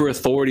whatever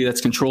authority that's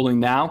controlling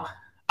now,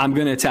 I'm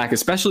going to attack,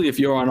 especially if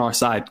you're on our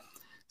side.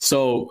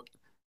 So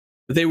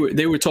they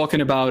were talking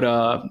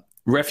about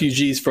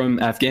refugees from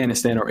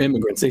Afghanistan, or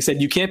immigrants. They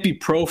said you can't be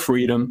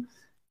pro-freedom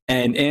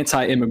and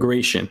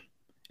anti-immigration.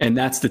 And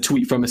that's the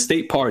tweet from a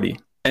state party.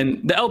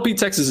 And the LP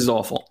Texas is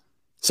awful.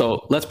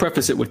 So let's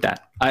preface it with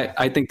that.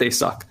 I think they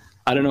suck.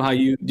 I don't know how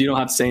you don't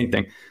have to say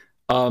anything.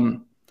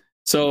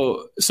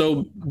 So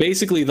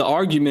basically the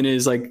argument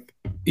is like,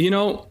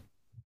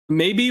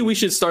 maybe we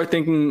should start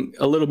thinking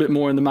a little bit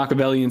more in the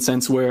Machiavellian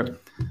sense, where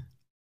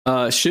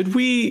should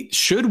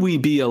we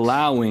be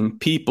allowing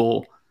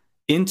people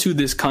into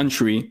this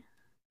country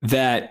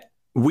that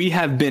we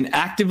have been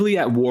actively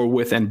at war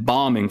with and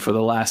bombing for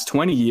the last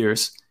 20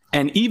 years?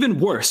 And even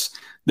worse,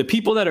 the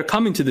people that are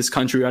coming to this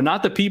country are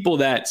not the people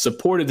that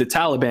supported the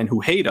Taliban,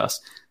 who hate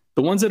us.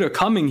 The ones that are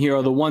coming here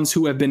are the ones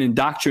who have been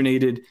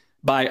indoctrinated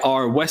by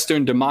our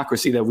Western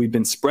democracy that we've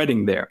been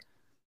spreading there.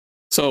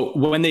 So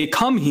when they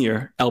come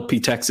here, LP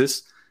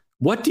Texas,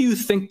 what do you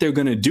think they're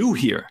going to do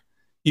here?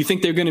 You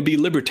think they're going to be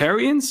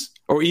libertarians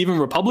or even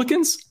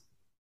Republicans?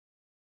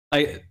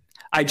 I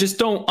just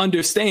don't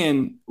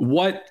understand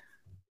what.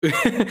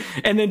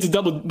 And then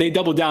they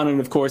double down, and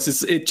of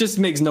course, it just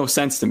makes no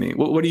sense to me.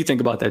 What do you think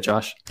about that,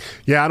 Josh?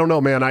 Yeah, I don't know,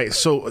 man.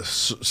 So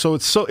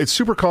it's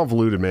super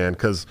convoluted, man,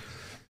 because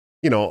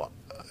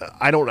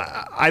I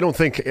don't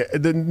think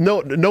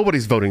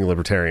nobody's voting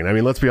Libertarian. I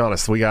mean, let's be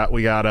honest. We got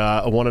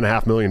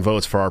 1.5 million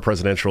votes for our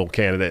presidential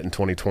candidate in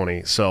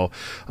 2020. So,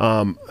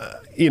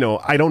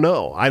 I don't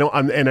know. I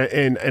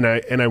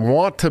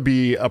want to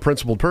be a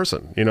principled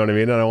person. You know what I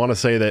mean? And I want to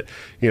say that,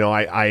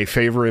 I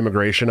favor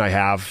immigration. I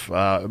have,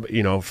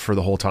 for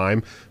the whole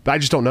time. But I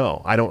just don't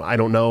know. I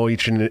don't know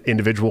each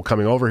individual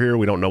coming over here.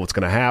 We don't know what's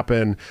going to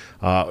happen.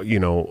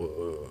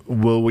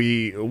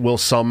 Will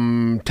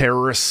some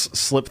terrorists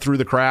slip through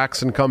the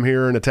cracks and come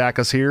here and attack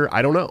us here?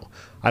 I don't know.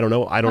 I don't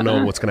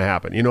know what's going to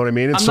happen. You know what I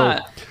mean? And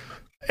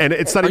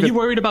it's not. Are you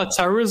worried about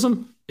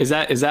terrorism? Is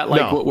that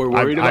like what we're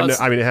worried about?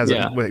 I mean, it hasn't.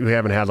 Yeah. We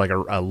haven't had like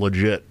a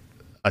legit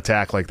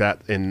attack like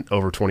that in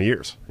over 20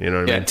 years. You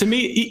know what I mean? To me,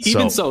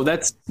 even so,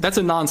 that's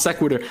a non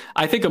sequitur.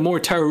 I think a more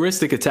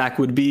terroristic attack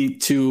would be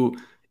to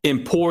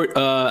import,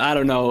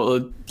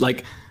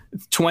 like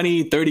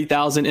 20,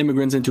 30,000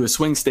 immigrants into a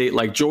swing state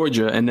like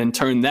Georgia, and then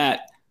turn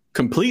that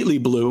completely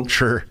blue.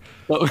 Sure.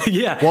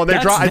 Yeah. Well,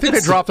 I think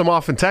they dropped them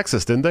off in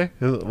Texas, didn't they?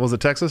 Was it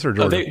Texas or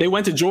Georgia? They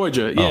went to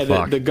Georgia.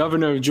 Yeah. The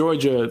governor of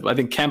Georgia, I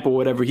think Kemp or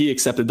whatever, he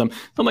accepted them.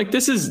 I'm like,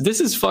 this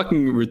is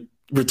fucking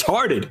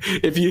retarded.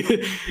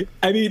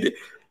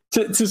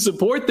 To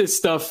support this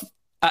stuff.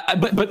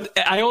 But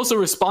I also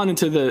responded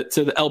to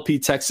the LP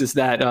Texas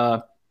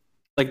that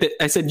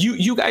I said,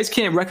 you guys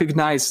can't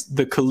recognize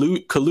the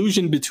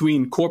collusion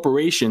between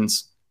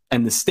corporations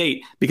and the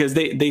state, because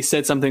they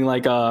said something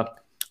like, oh,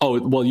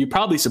 well, you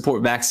probably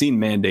support vaccine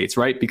mandates,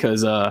 right?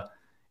 Because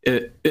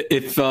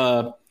if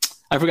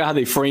I forgot how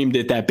they framed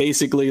it, that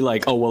basically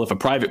like, oh, well, if a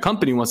private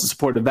company wants to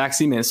support a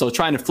vaccine mandate, so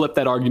trying to flip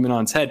that argument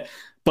on its head.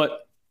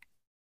 But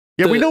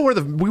yeah, we know where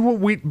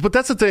but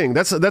that's the thing.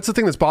 That's the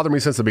thing that's bothered me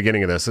since the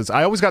beginning of this.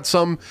 I always got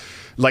some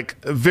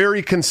like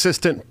very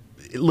consistent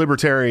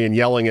libertarian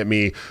yelling at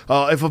me,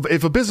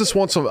 if a business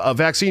wants a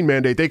vaccine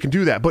mandate, they can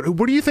do that. But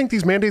where do you think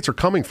these mandates are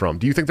coming from?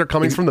 Do you think they're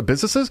coming from the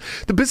businesses?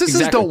 The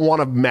businesses don't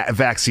want a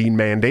vaccine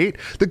mandate.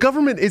 The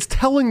government is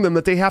telling them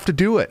that they have to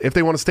do it if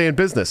they want to stay in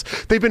business.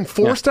 They've been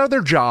forced out of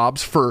their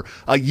jobs for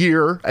a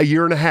year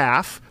and a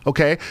half.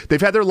 Okay,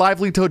 they've had their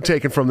livelihood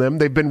taken from them.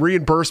 They've been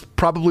reimbursed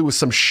probably with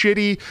some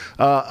shitty,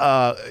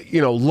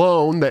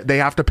 loan that they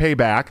have to pay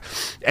back,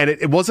 and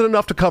it wasn't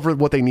enough to cover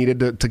what they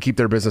needed to keep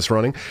their business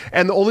running.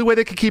 And the only way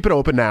they could keep it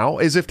open now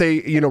is if they,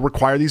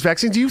 require these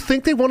vaccines. Do you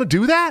think they want to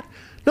do that?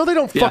 No, they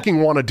don't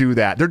fucking want to do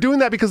that. They're doing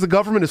that because the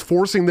government is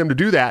forcing them to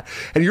do that,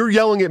 and you're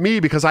yelling at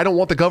me because I don't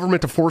want the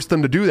government to force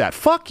them to do that.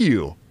 Fuck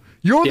you.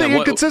 You're the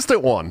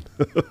inconsistent one.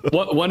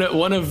 One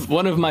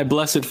of my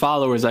blessed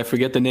followers, I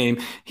forget the name,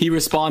 he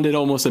responded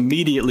almost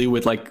immediately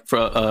with like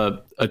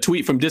a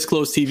tweet from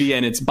Disclosed TV,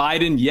 and it's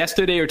Biden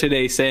yesterday or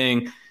today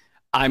saying,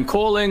 I'm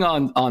calling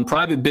on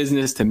private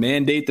business to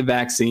mandate the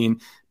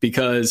vaccine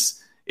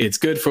because it's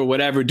good for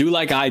whatever, do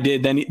like I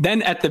did.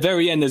 Then at the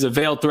very end, there's a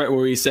veiled threat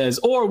where he says,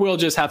 or we'll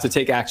just have to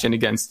take action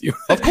against you.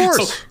 Of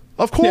course.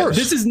 Of course.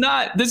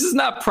 Yeah, this is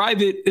not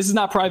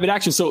private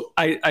action. So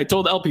I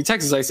told LP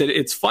Texas, I said,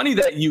 it's funny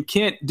that you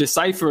can't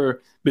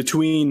decipher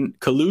between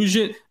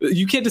collusion.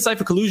 You can't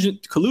decipher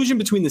collusion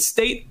between the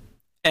state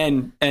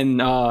and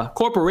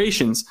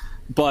corporations,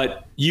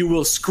 but you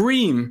will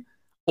scream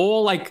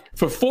all like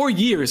for 4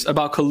 years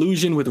about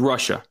collusion with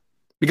Russia,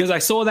 because I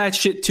saw that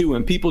shit too.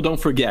 And people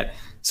don't forget.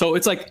 So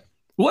it's like,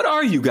 what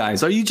are you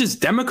guys? Are you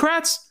just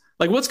Democrats?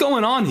 Like, what's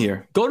going on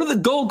here? Go to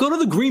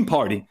the Green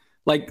Party.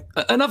 Like,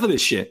 enough of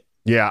this shit.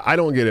 Yeah, I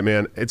don't get it,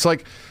 man. It's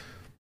like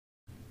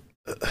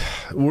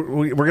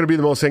we're going to be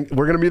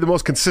the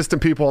most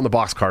consistent people on the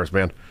boxcars,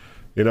 man.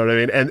 You know what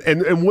I mean?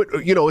 And what,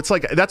 it's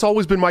like that's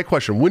always been my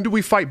question. When do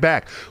we fight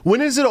back?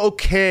 When is it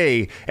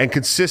okay and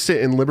consistent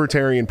in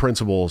libertarian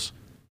principles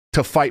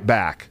to fight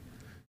back?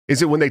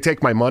 Is it when they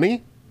take my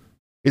money?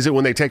 Is it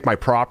when they take my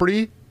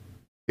property?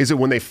 Is it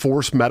when they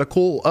force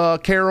medical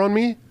care on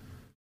me?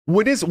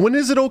 When is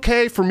it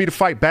okay for me to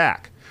fight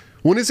back?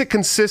 When is it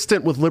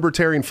consistent with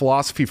libertarian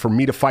philosophy for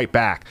me to fight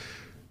back?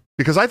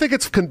 Because I think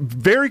it's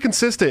very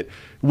consistent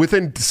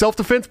within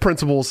self-defense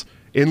principles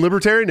in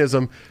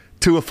libertarianism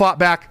to have fought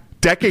back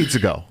decades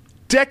ago.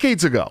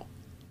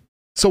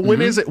 So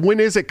when is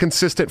it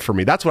consistent for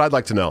me? That's what I'd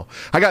like to know.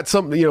 I got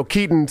somebody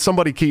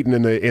Keaton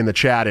in the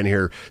chat in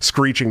here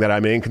screeching that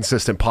I'm an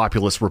inconsistent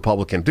populist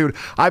Republican. Dude,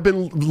 I've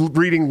been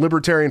reading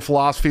libertarian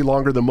philosophy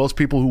longer than most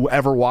people who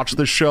ever watch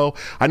this show.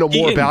 I know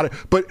more about it.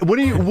 But when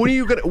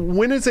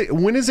is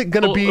it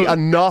gonna be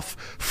enough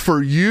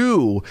for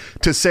you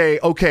to say,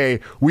 okay,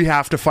 we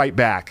have to fight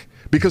back?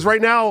 Because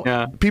right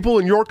now, people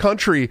in your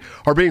country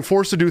are being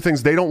forced to do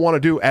things they don't want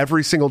to do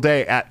every single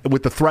day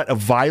with the threat of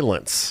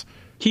violence.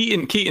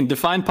 Keaton,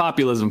 define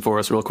populism for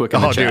us real quick.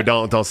 Dude,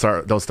 don't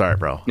start,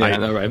 bro.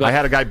 Yeah, right. I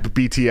had a guy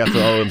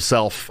BTFO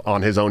himself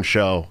on his own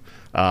show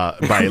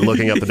by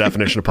looking up the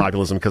definition of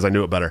populism because I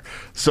knew it better.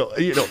 So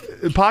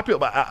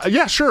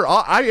yeah, sure,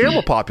 I am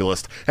a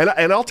populist,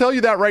 and I'll tell you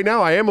that right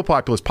now, I am a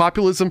populist.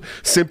 Populism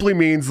simply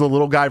means the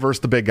little guy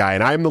versus the big guy,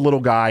 and I am the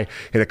little guy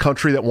in a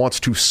country that wants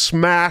to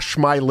smash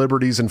my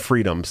liberties and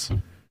freedoms.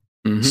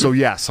 Mm-hmm. So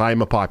yes, I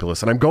am a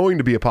populist, and I'm going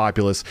to be a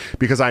populist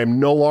because I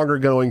am no longer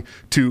going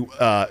to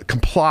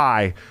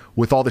comply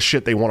with all the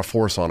shit they want to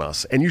force on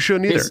us, and you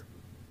shouldn't either.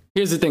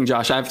 Here's the thing,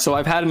 Josh.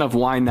 I've had enough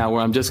wine now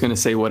where I'm just going to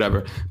say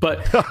whatever.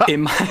 But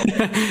in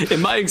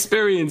my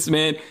experience,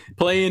 man,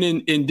 playing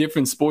in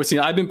different sports,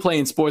 I've been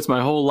playing sports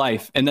my whole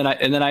life, and then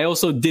I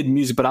also did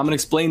music. But I'm going to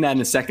explain that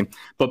in a second.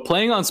 But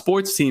playing on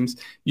sports teams,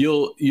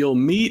 you'll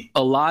meet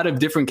a lot of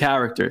different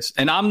characters,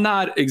 and I'm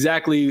not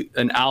exactly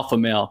an alpha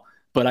male,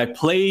 but I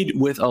played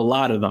with a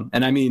lot of them.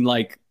 And I mean,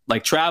 like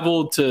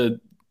traveled to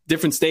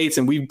different states,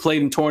 and we've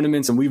played in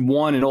tournaments, and we've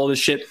won and all this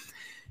shit.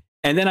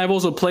 And then I've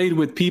also played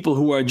with people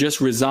who are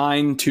just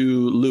resigned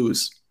to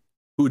lose,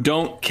 who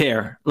don't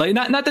care. Like,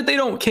 not that they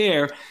don't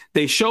care.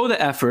 They show the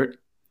effort.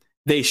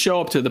 They show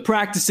up to the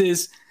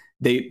practices.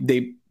 They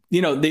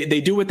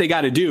do what they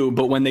got to do.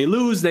 But when they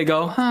lose, they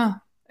go, huh?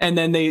 And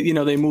then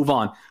they move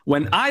on.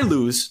 When I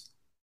lose,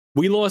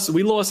 we lost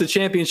a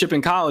championship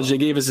in college. They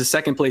gave us a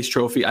second place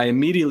trophy. I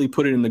immediately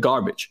put it in the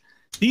garbage.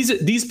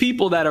 These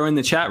people that are in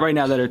the chat right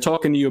now that are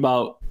talking to you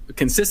about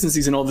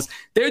consistencies and all this,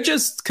 they're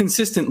just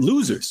consistent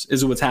losers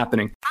is what's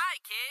happening. Hi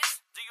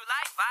kids, do you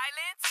like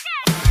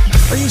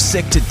violence? Are you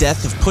sick to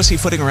death of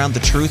pussyfooting around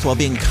the truth while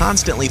being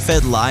constantly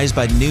fed lies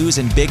by news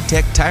and big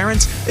tech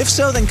tyrants? If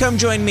so, then come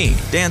join me,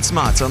 Dan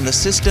Smots, on The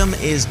System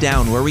Is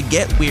Down, where we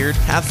get weird,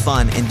 have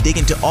fun, and dig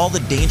into all the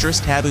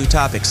dangerous taboo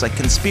topics like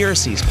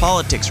conspiracies,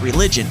 politics,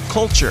 religion,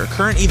 culture,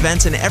 current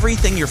events, and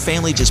everything your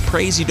family just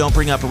prays you don't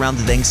bring up around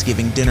the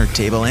Thanksgiving dinner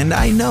table. And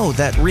I know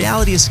that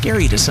reality is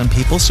scary to some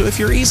people, so if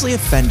you're easily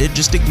offended,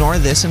 just ignore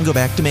this and go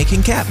back to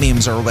making cat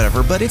memes or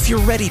whatever. But if you're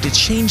ready to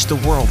change the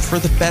world for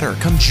the better,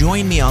 come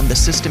join me on The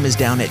System Is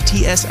Down at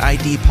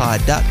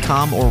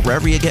tsidpod.com or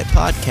wherever you get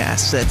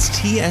podcasts. That's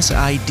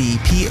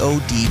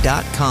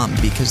tsidpod.com,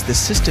 because the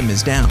system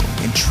is down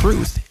and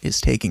truth is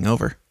taking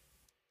over.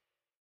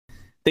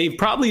 They've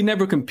probably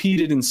never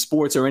competed in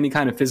sports or any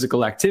kind of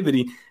physical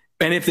activity.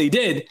 And if they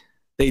did,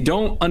 they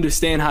don't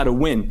understand how to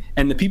win.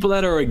 And the people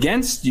that are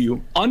against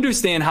you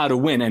understand how to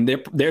win, and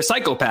they're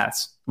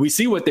psychopaths. We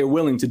see what they're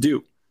willing to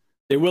do.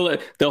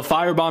 They'll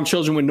firebomb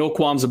children with no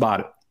qualms about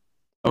it.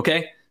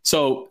 Okay?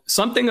 So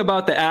something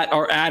about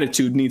our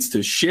attitude needs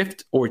to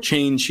shift or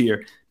change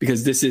here,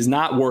 because this is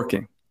not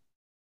working.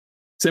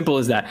 Simple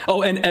as that.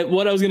 Oh, and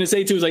what I was going to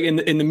say too is, like,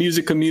 in the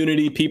music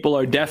community, people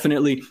are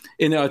definitely,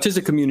 in the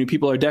artistic community,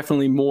 people are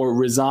definitely more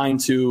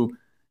resigned to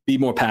be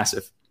more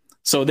passive.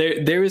 So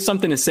there is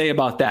something to say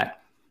about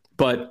that.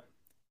 But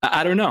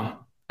I don't know.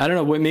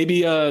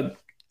 Maybe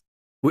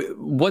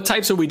what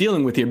types are we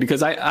dealing with here?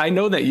 Because I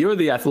know that you're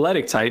the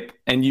athletic type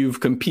and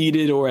you've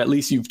competed, or at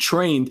least you've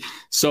trained.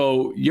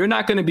 So you're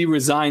not going to be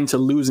resigned to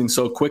losing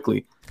so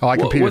quickly. Oh, I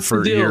competed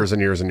for years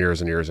and years and years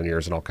and years and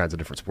years in all kinds of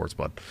different sports,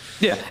 bud.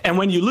 Yeah. And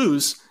when you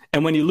lose,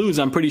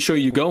 I'm pretty sure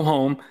you go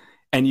home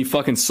and you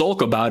fucking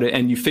sulk about it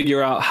and you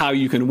figure out how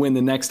you can win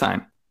the next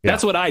time. Yeah.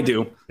 That's what I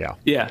do. Yeah.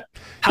 Yeah.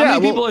 How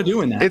many people are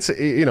doing that? It's,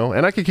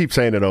 and I could keep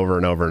saying it over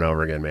and over and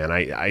over again,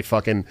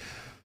 man.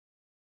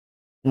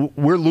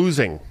 We're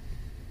losing.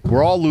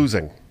 We're all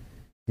losing.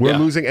 We're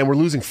losing, and we're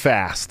losing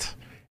fast.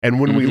 And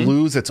when we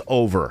lose, it's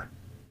over.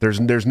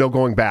 There's no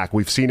going back.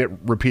 We've seen it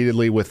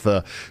repeatedly with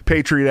the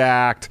Patriot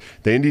Act,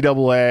 the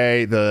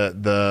NCAA,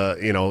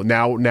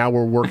 now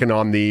we're working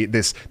on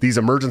these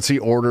emergency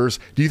orders.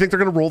 Do you think they're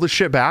going to roll this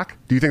shit back?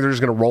 Do you think they're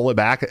just going to roll it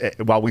back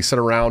while we sit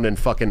around and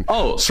fucking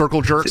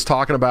circle jerks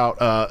talking about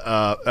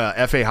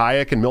F.A.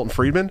 Hayek and Milton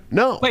Friedman?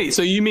 No. Wait,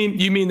 so you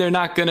mean they're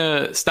not going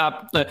to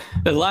stop? The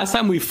last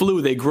time we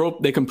flew, they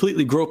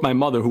completely groped my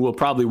mother, who will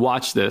probably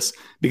watch this,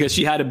 because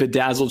she had a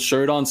bedazzled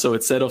shirt on, so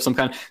it set off some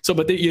kind.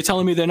 But you're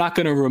telling me they're not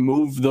going to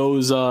remove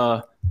those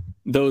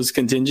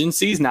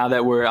contingencies now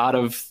that we're out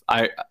of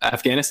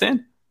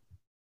Afghanistan?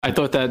 I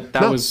thought that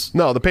was...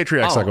 No, the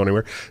Patriot Act's not going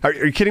anywhere. Are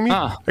you kidding me?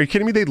 Are you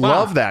kidding me? They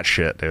love that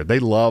shit, dude. They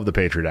love the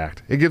Patriot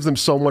Act. It gives them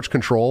so much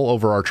control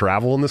over our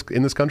travel in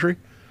this country.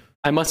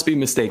 I must be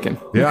mistaken.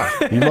 Yeah,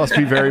 you must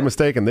be very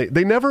mistaken.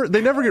 They never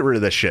get rid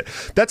of this shit.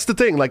 That's the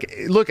thing. Like,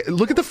 look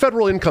at the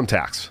federal income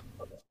tax.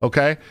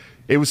 Okay?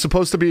 It was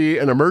supposed to be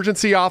an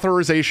emergency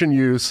authorization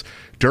use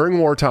during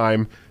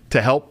wartime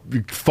to help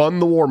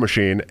fund the war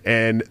machine,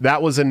 and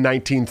that was in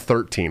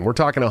 1913. We're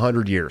talking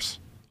 100 years,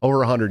 over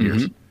 100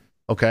 years.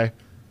 Okay,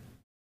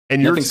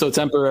 and nothing so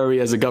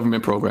temporary as a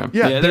government program.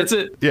 Yeah, that's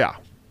it. Yeah.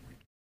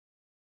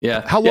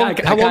 How long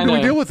do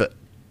we deal with it?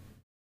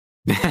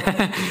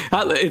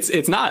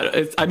 It's not.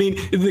 I mean,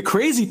 the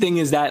crazy thing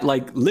is that,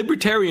 like,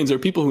 libertarians or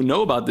people who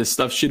know about this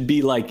stuff should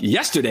be like,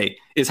 yesterday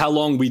is how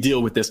long we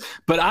deal with this.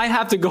 But I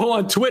have to go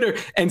on Twitter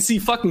and see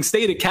fucking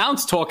state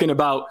accounts talking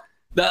about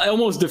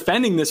almost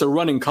defending this or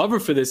running cover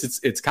for this.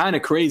 It's kind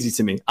of crazy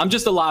to me. I'm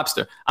just a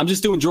lobster. I'm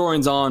just doing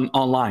drawings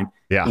online.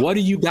 Yeah. What are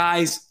you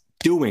guys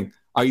doing?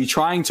 Are you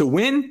trying to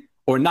win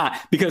or not?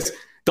 Because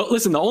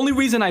listen, the only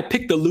reason I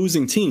picked the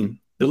losing team,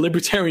 the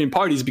Libertarian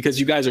Party, is because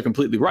you guys are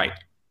completely right.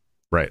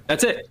 Right.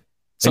 That's it.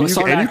 So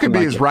and you can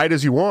be as right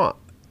as you want.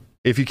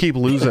 If you keep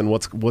losing,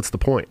 what's the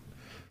point?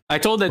 I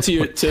told that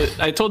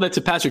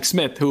to Patrick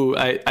Smith, who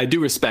I do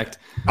respect.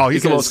 Oh,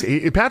 he's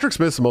Patrick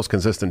Smith's the most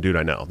consistent dude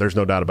I know. There's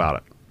no doubt about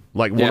it.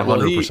 Like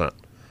 100%.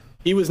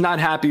 He was not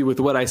happy with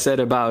what I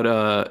said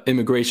about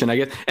immigration, I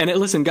guess. And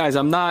listen, guys,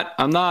 I'm not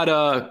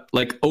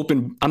like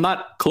open. I'm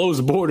not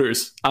closed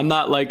borders. I'm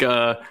not like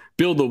a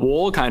build the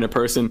wall kind of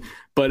person.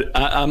 But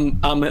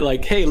I'm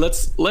like, hey,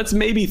 let's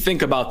maybe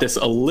think about this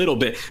a little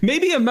bit.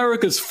 Maybe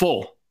America's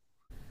full.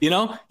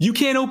 You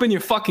can't open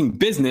your fucking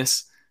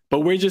business,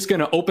 but we're just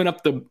gonna open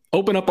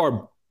up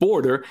our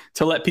border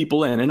to let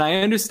people in. And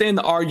I understand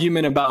the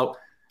argument about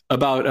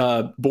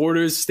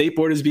borders, state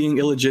borders being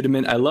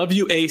illegitimate. I love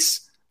you,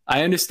 Ace.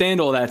 I understand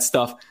all that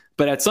stuff.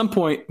 But at some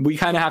point, we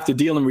kind of have to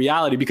deal in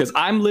reality, because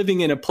I'm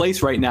living in a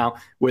place right now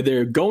where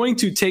they're going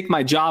to take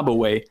my job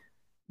away,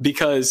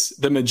 because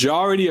the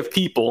majority of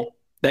people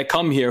that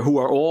come here, who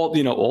are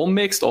all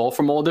mixed, all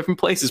from all different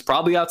places,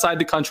 probably outside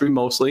the country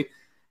mostly,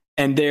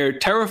 and they're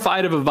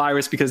terrified of a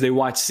virus because they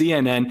watch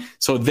CNN.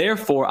 So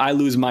therefore, I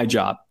lose my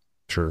job.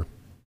 Sure.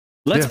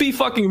 Let's be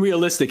fucking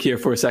realistic here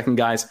for a second,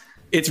 guys.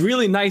 It's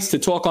really nice to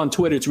talk on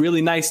Twitter. It's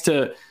really nice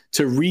to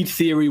read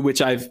theory,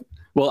 which I've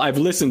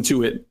listened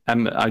to it.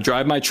 I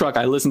drive my truck.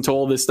 I listen to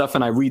all this stuff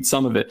and I read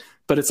some of it.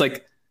 But it's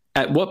like,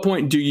 at what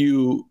point do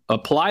you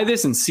apply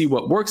this and see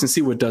what works and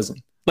see what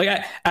doesn't?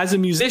 Like as a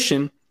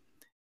musician,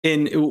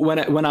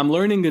 when I'm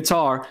learning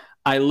guitar,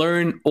 I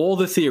learn all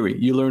the theory.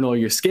 You learn all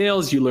your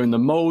scales, you learn the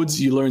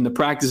modes, you learn the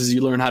practices,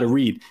 you learn how to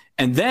read.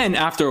 And then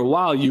after a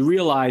while, you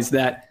realize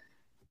that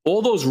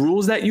all those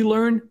rules that you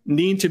learn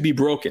need to be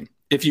broken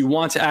if you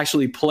want to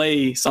actually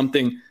play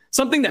something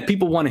that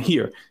people want to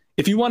hear.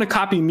 If you want to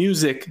copy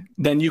music,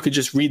 then you could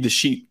just read the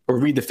sheet or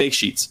read the fake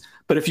sheets.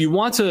 But if you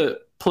want to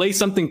play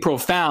something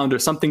profound or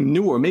something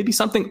new or maybe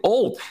something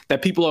old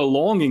that people are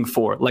longing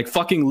for, like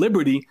fucking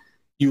Liberty,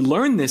 you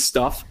learn this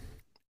stuff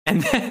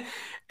and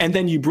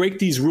then you break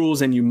these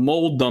rules and you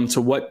mold them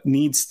to what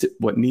needs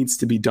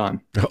to be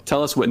done.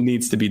 Tell us what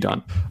needs to be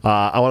done.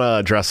 I want to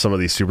address some of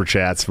these super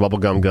chats.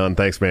 Bubblegum Gun,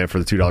 thanks, man, for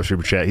the $2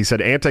 super chat. He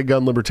said,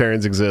 anti-gun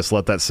libertarians exist.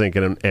 Let that sink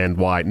in, and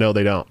why? No,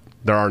 they don't.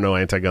 There are no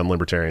anti-gun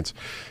libertarians.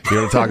 You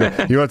want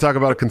to talk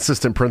about a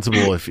consistent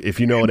principle? If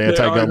you know an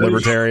anti-gun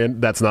libertarian,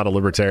 that's not a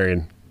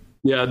libertarian.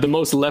 Yeah, the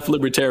most left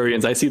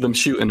libertarians, I see them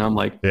shooting. I'm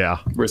like, yeah,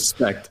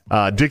 respect.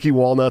 Dickie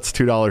Walnuts,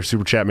 $2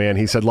 super chat, man.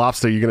 He said,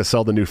 Lobster, you going to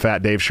sell the new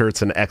Fat Dave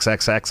shirts in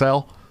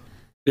XXXL?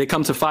 They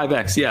come to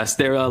 5X. Yes,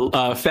 they're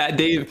Fat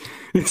Dave.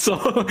 So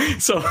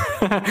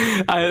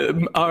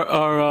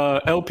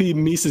our LP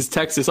Mises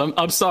Texas.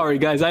 I'm sorry,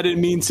 guys. I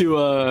didn't mean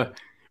to.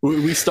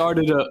 We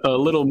started a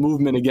little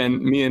movement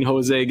again, me and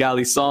Jose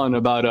Galison,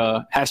 about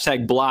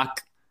hashtag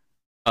block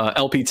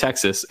LP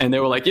Texas. And they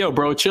were like, yo,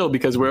 bro, chill,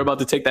 because we're about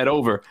to take that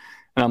over.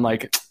 And I'm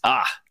like,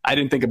 I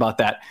didn't think about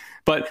that.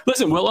 But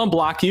listen, we'll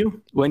unblock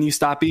you when you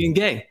stop being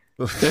gay.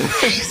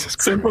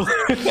 Simple.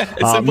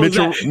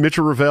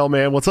 Mitchell Ravel,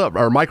 man, what's up?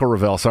 Or Michael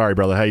Ravel, sorry,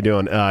 brother. How you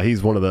doing?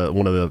 He's one of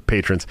the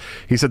patrons.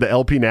 He said the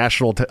LP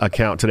National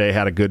account today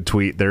had a good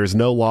tweet. There is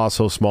no law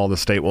so small the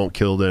state won't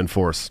kill to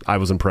enforce. I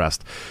was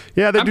impressed.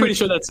 Yeah, I'm pretty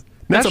sure that's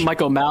a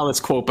Michael Malice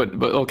quote, but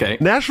okay.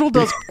 National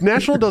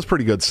does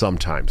pretty good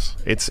sometimes.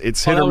 It's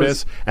hit or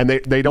miss, and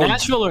they don't.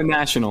 Nashville or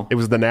National? It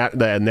was the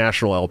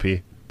National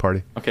LP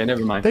party. Okay,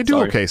 never mind. They do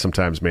okay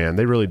sometimes, man.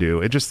 They really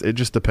do. It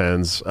just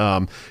depends.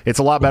 It's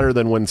a lot better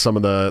than when some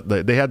of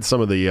they had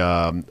some of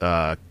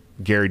the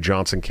Gary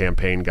Johnson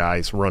campaign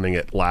guys running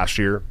it last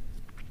year,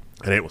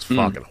 and it was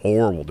fucking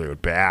horrible,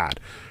 dude. Bad,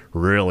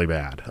 really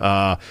bad.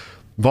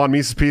 Von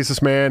Mises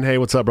Pieces, man. Hey,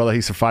 what's up, brother?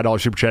 He said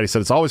 $5 super chat. He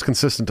said it's always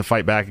consistent to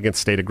fight back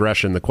against state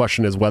aggression. The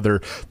question is whether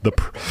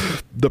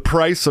the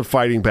price of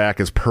fighting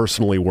back is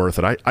personally worth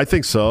it. I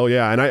think so,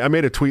 yeah. And I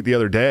made a tweet the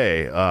other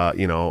day.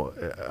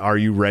 Are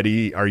you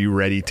ready? Are you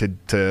ready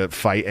to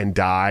fight and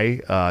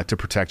die to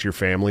protect your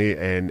family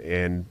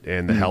and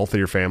the health of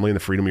your family and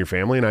the freedom of your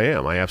family? And I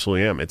am. I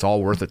absolutely am. It's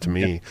all worth it to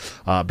me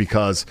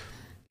because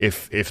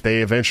if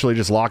they eventually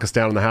just lock us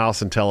down in the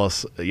house and tell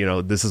us,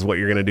 this is what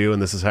you're going to do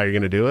and this is how you're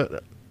going to do it.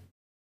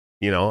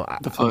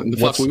 The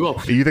fuck we will.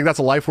 You think that's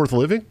a life worth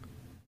living?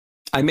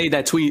 I made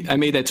that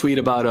tweet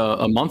about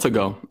a month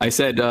ago. I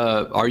said,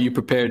 "Are you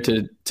prepared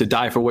to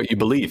die for what you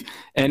believe?"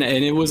 And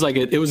it was like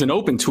it was an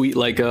open tweet.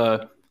 Like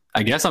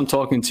I guess I'm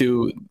talking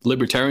to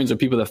libertarians or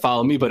people that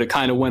follow me, but it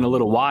kind of went a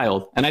little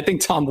wild. And I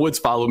think Tom Woods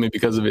followed me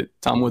because of it.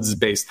 Tom Woods is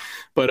based,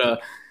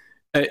 but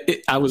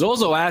I was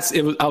also asked.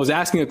 I was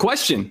asking a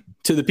question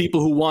to the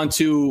people who want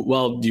to.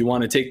 Well, do you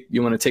want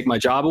to take my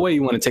job away?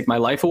 You want to take my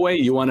life away?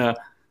 You want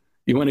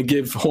to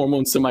give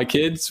hormones to my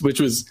kids? Which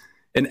was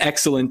an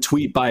excellent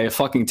tweet by a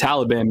fucking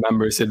Taliban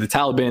member. It said the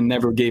Taliban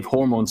never gave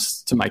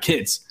hormones to my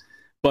kids.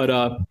 But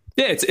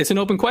yeah, it's an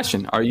open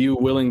question. Are you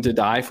willing to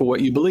die for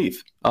what you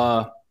believe?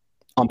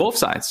 On both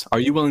sides. Are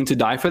you willing to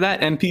die for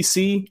that?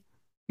 NPC,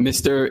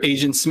 Mr.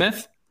 Agent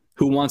Smith,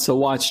 who wants to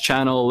watch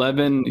Channel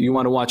 11, you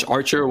want to watch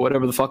Archer or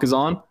whatever the fuck is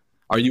on?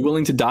 Are you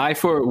willing to die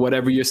for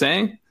whatever you're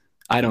saying?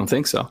 I don't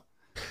think so.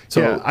 So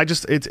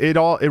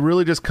yeah, it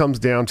really just comes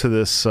down to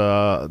this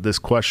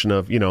question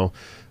of,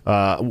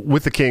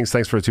 with the Kings,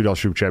 thanks for the $2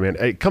 super chat, man.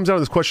 It comes down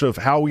to this question of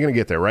how are we going to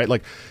get there, right?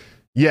 Like,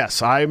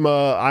 yes, I'm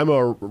a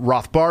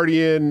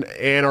Rothbardian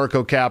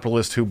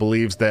anarcho-capitalist who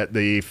believes that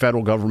the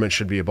federal government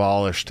should be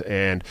abolished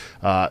and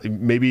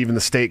maybe even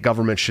the state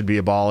government should be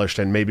abolished,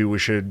 and maybe we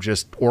should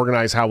just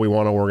organize how we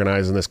want to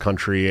organize in this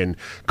country and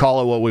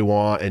call it what we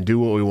want and do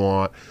what we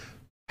want.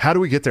 How do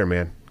we get there,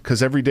 man?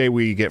 Because every day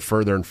we get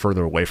further and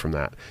further away from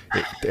that,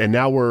 and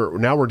now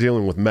we're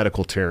dealing with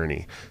medical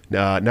tyranny.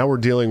 Now we're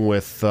dealing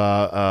with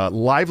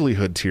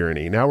livelihood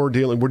tyranny. Now we're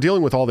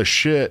dealing with all this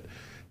shit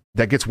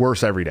that gets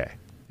worse every day.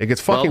 It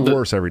gets fucking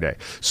worse every day.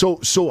 So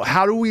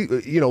how do we?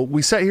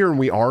 We sit here and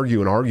we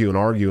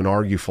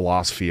argue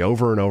philosophy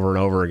over and over and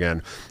over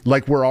again,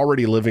 like we're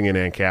already living in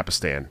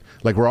Ancapistan,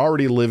 like we're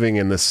already living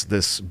in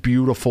this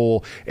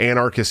beautiful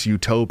anarchist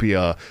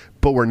utopia,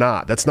 but we're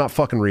not. That's not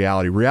fucking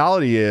reality.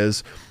 Reality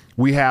is,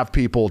 we have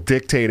people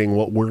dictating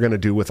what we're going to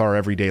do with our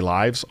everyday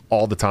lives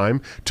all the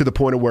time, to the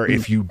point of where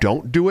if you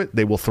don't do it,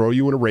 they will throw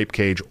you in a rape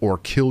cage or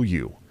kill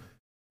you.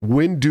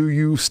 When do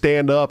you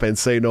stand up and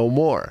say no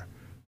more?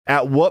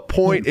 At what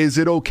point is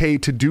it okay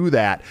to do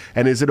that?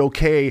 And is it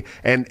okay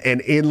and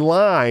in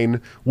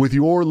line with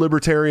your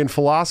libertarian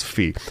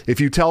philosophy? If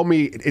you tell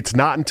me it's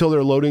not until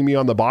they're loading me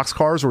on the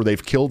boxcars or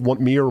they've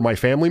killed me or my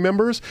family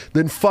members,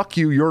 then fuck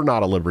you, you're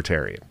not a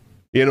libertarian.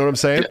 You know what I'm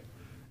saying?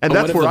 And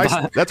that's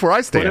where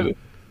I stand.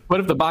 What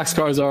if the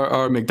boxcars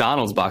are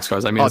McDonald's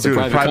boxcars? I mean, it's a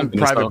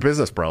private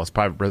business, bro. It's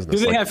private business.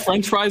 Do they have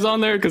French fries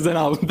on there? Because then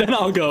I'll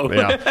go.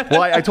 Yeah.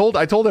 Well, I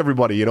told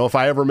everybody, if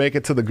I ever make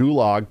it to the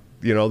gulag,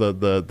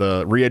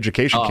 the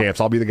re-education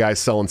camps, I'll be the guy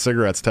selling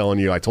cigarettes, telling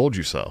you I told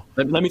you so.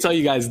 Let me tell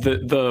you guys,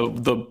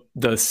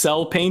 the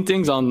cell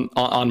paintings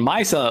on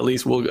my cell at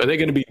least they're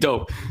going to be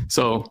dope.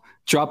 So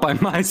drop by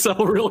my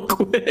cell real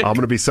quick. I'm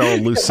going to be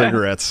selling loose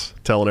cigarettes,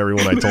 telling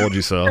everyone I told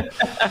you so.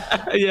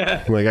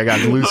 Yeah. Like I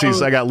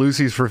got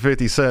Lucy's for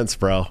 50 cents,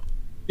 bro.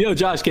 Yo,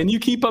 Josh, can you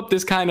keep up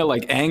this kind of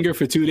like anger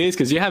for 2 days?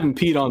 Because you're having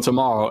Pete on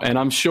tomorrow, and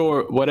I'm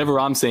sure whatever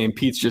I'm saying,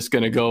 Pete's just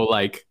going to go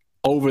like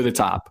over the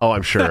top. Oh,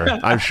 I'm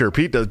sure.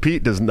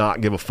 Pete does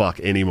not give a fuck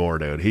anymore,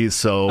 dude. He's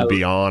so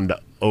beyond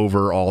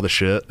over all the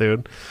shit,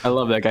 dude. I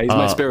love that guy. He's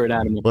my spirit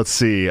animal. Let's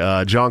see.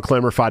 John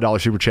Clemmer,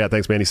 $5 super chat.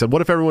 Thanks, man. He said, what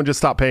if everyone just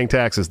stopped paying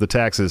taxes? The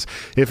taxes.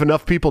 If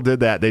enough people did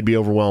that, they'd be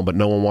overwhelmed, but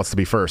no one wants to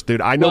be first.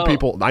 Dude, I know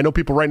people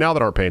right now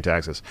that aren't paying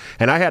taxes.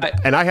 And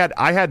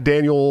I had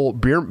Daniel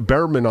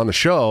Behrman on the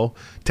show,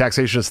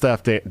 Taxation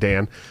Stuff,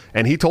 Dan,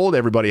 and he told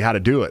everybody how to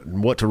do it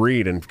and what to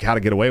read and how to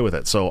get away with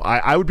it. So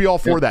I would be all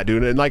for that,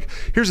 dude. And like,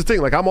 here's the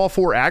thing, like I'm all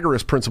for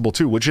agorist principle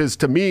too, which is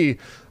to me,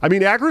 I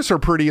mean, agorists are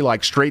pretty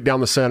like straight down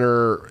the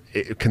center,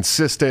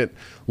 consistent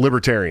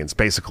libertarians,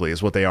 basically,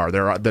 is what they are.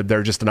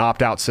 They're just an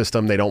opt-out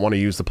system. They don't want to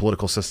use the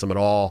political system at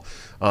all.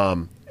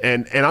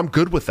 And I'm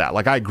good with that.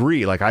 Like I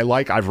agree. Like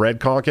I've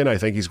read Konkin. I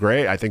think he's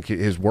great. I think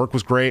his work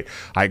was great.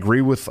 I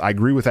agree with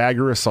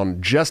agorists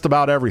on just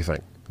about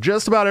everything.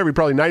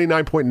 Probably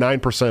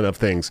 99.9% of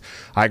things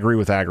I agree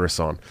with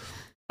agorists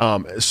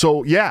on.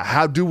 So yeah,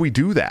 how do we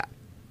do that?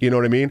 You know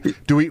what I mean?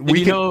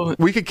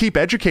 We could keep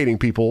educating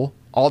people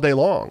all day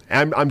long.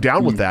 I'm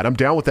down with that. I'm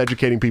down with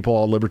educating people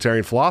on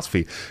libertarian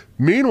philosophy.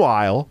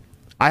 Meanwhile,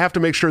 I have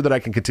to make sure that I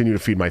can continue to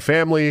feed my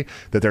family,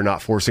 that they're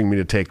not forcing me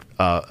to take,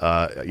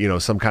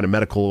 some kind of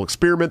medical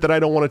experiment that I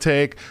don't want to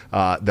take,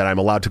 that I'm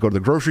allowed to go to the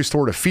grocery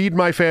store to feed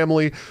my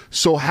family.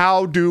 So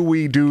how do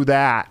we do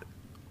that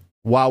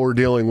while we're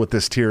dealing with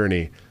this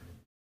tyranny?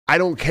 I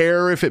don't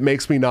care if it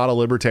makes me not a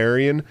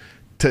libertarian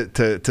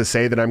to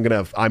say that I'm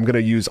gonna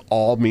use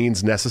all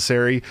means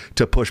necessary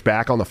to push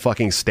back on the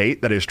fucking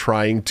state that is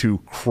trying to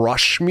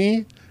crush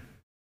me.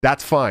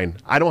 That's fine.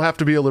 I don't have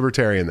to be a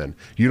libertarian then.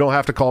 You don't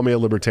have to call me a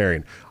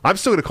libertarian. I'm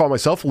still going to call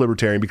myself a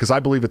libertarian because I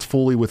believe it's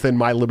fully within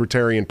my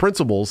libertarian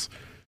principles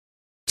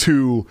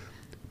to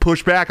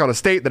push back on a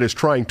state that is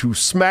trying to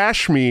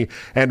smash me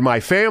and my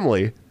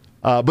family.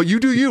 But you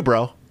do you,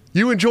 bro.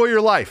 You enjoy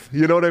your life.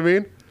 You know what I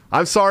mean?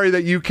 I'm sorry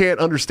that you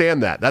can't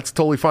understand that. That's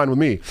totally fine with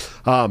me.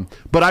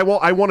 But I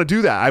want to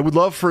do that. I would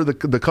love for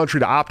the country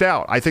to opt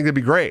out. I think it'd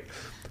be great.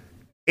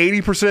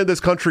 80% of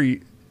this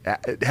country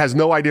has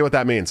no idea what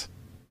that means.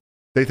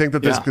 They think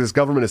that this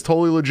government is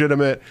totally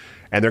legitimate,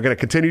 and they're going to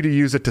continue to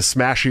use it to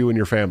smash you and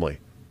your family.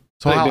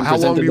 So how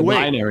long do you wait?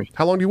 Binary.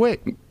 How long do you wait?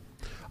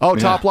 Oh, yeah,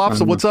 Top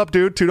Lobster, what's up,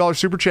 dude? $2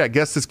 super chat.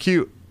 Guest is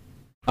cute.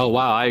 Oh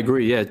wow, I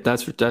agree. Yeah,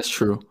 that's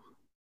true.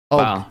 Oh,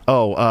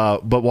 wow.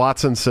 But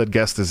Watson said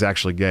guest is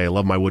actually gay. I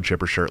love my wood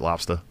chipper shirt,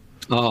 Lobster.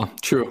 Oh,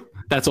 true.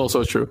 That's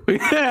also true.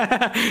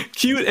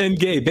 Cute and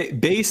gay,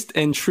 based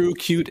and true,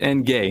 cute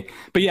and gay.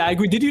 But yeah, I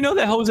agree. Did you know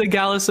that Jose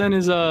Galison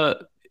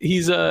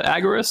he's a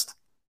agorist?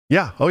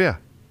 Yeah. Oh, yeah.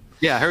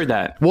 Yeah, I heard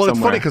that. Well, it's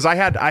funny because I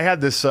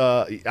had this.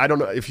 I don't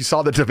know if you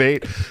saw the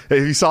debate.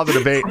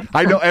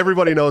 I know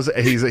everybody knows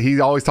he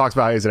always talks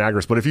about how he's an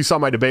agorist. But if you saw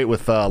my debate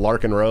with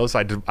Larkin Rose,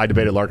 I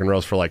debated Larkin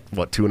Rose for like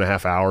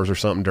 2.5 hours or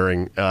something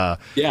during. During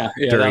was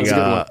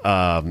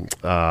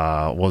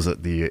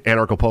it the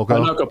Anarchapulco?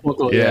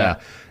 Anarchapulco, yeah.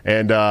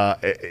 And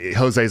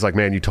Jose's like,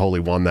 man, you totally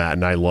won that,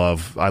 and I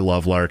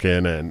love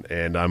Larkin,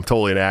 and I'm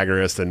totally an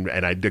agorist, and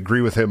I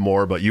agree with him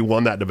more, but you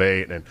won that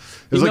debate, and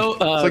it's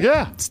like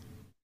yeah.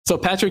 So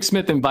Patrick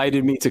Smith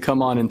invited me to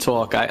come on and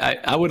talk.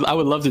 I would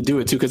love to do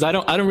it too because I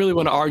don't really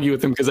want to argue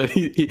with him because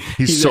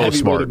he's so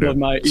smart,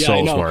 dude.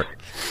 So smart.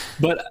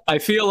 But I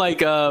feel like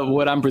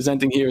what I'm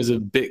presenting here is a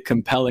bit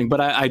compelling. But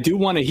I do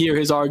want to hear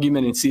his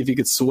argument and see if he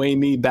could sway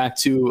me back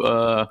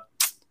to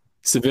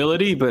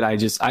civility. But I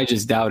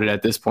just doubt it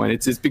at this point.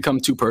 It's become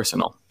too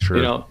personal. Sure.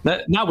 You know,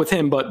 not with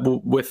him,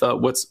 but with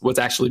what's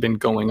actually been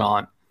going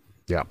on.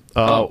 Yeah.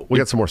 We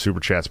got some more super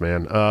chats,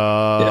 man.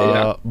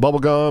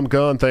 Bubblegum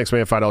Gun, thanks,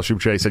 man. $5 super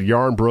chat. He said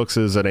Yarn Brooks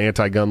is an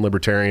anti-gun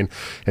libertarian,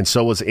 and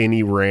so was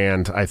Any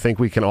Rand. I think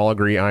we can all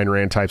agree Ayn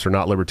Rand types are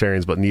not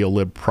libertarians, but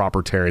neo-lib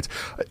propertarians.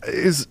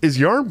 Is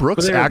Yarn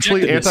Brooks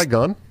actually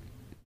anti-gun?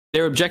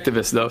 They're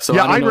objectivists, though. So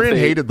yeah, Ayn Rand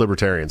hated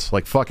libertarians,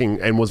 like fucking,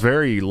 and was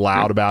very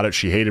loud about it.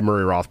 She hated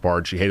Murray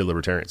Rothbard. She hated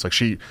libertarians. Like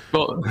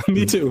well,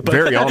 me too. But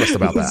very honest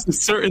about that.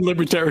 Certain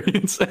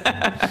libertarians.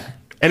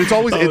 And it's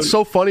always it's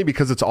so funny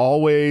because it's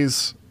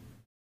always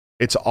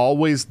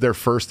their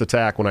first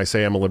attack when I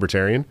say I'm a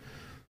libertarian.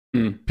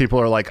 People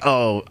are like,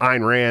 oh,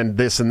 Ayn Rand,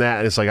 this and that.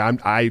 And it's like,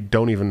 I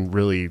don't even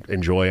really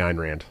enjoy Ayn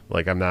Rand.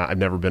 Like, I've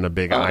never been a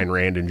big Ayn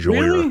Rand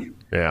enjoyer. Really?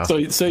 Yeah.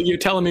 So you're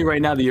telling me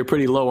right now that you're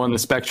pretty low on the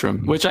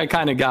spectrum, which I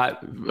kind of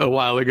got a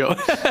while ago.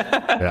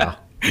 Yeah.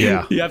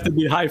 Yeah. You have to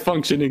be high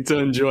functioning to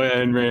enjoy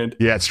Ayn Rand.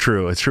 Yeah, it's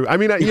true. It's true. I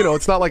mean,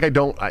 it's not like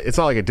it's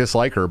not like I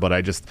dislike her, but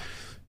I just,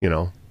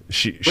 can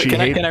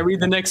I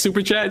read the next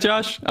super chat,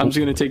 Josh? I'm just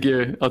going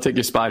to I'll take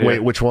your spot here.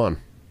 Wait, which one?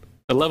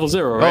 Level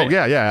 0, right? Oh,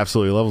 yeah,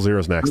 absolutely. Level 0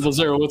 is next. Level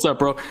 0, what's up,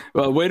 bro?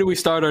 Where do we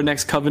start our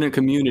next Covenant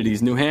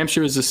communities? New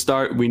Hampshire is the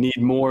start. We need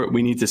more.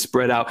 We need to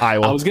spread out.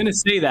 Iowa. I was going to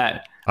say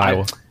that.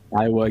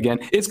 Iowa again.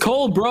 It's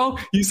cold, bro.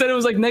 You said it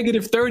was like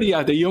negative 30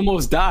 out there. You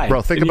almost died.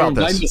 Bro, think about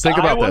this. Think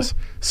about this.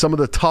 Some of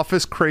the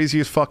toughest,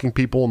 craziest fucking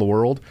people in the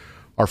world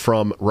are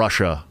from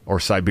Russia or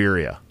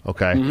Siberia,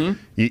 okay? Mm-hmm.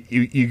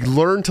 You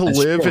learn to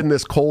live in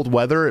this cold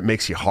weather. It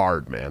makes you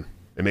hard, man.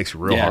 It makes you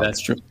real hard. Yeah,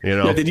 that's true.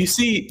 Yeah, did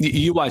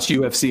you watch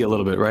UFC a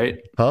little bit,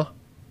 right? Huh?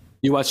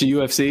 You watch the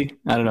UFC?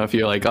 I don't know if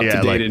you're like up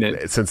to date in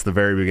it. Since the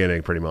very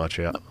beginning, pretty much,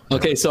 yeah.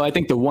 Okay, so I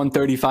think the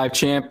 135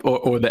 champ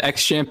or the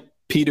ex-champ,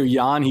 Peter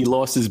Yan, he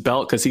lost his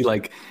belt because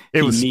that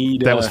was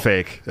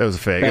fake. That was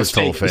fake. It was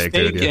total fake,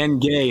 dude. Yeah. And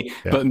gay.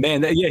 Yeah. But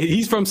man,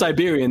 he's from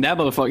Siberia, and that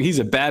motherfucker, he's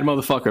a bad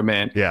motherfucker,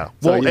 man. Yeah.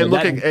 Well, so,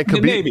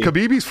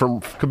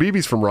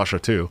 Khabib's from Russia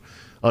too.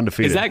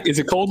 Undefeated. Is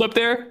it cold up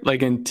there?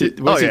 Like it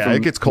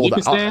gets cold.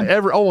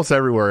 Almost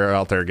everywhere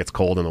out there gets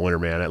cold in the winter,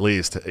 man. At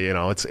least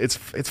it's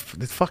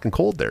fucking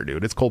cold there,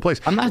 dude. It's a cold place.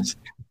 I'm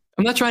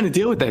not trying to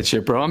deal with that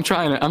shit, bro. I'm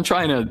trying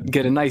to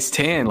get a nice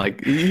tan.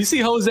 Like, you see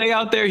Jose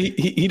out there,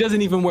 he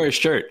doesn't even wear a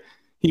shirt.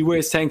 He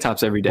wears tank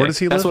tops every day. Where does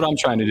he live? That's what I'm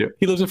trying to do.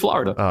 He lives in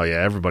Florida. Oh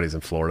yeah, everybody's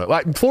in Florida.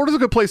 Florida's a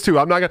good place too.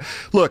 I'm not gonna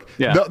look.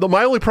 Yeah.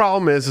 My only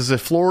problem is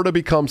if Florida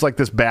becomes like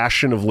this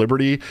bastion of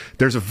liberty,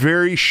 there's a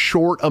very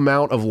short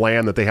amount of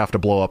land that they have to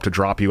blow up to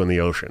drop you in the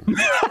ocean.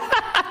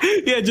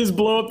 Yeah, just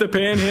blow up the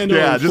panhandle.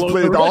 Yeah,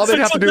 all they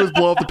have to do is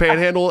blow up the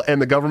panhandle,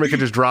 and the government can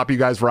just drop you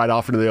guys right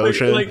off into the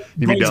ocean. Like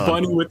Bugs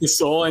Bunny with the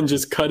saw and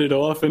just cut it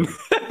off. And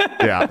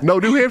yeah, no,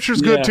 New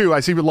Hampshire's good too. I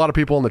see a lot of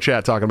people in the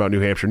chat talking about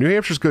New Hampshire. New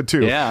Hampshire's good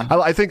too. Yeah,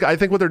 I think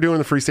what they're doing in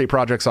the Free State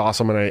Project's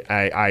awesome, and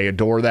I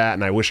adore that,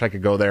 and I wish I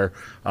could go there.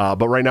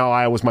 But right now,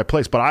 Iowa's my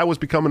place. But Iowa's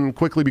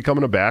quickly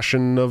becoming a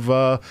bastion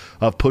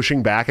of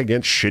pushing back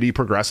against shitty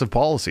progressive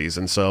policies,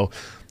 and so.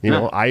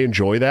 I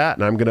enjoy that,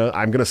 and I'm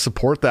gonna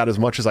support that as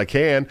much as I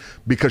can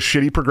because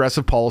shitty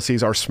progressive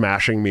policies are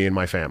smashing me and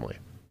my family.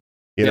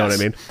 You know what I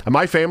mean? And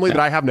my family that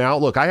I have now,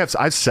 look, I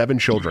have 7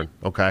 children.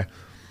 Okay,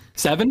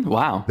 7?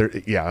 Wow.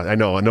 Yeah, I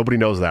know. Nobody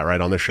knows that, right,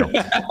 on this show.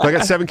 So I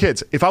got 7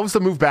 kids. If I was to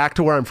move back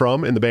to where I'm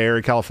from in the Bay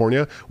Area,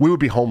 California, we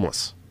would be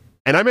homeless.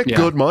 And I make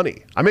good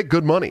money.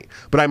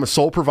 But I'm a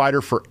sole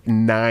provider for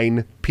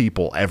 9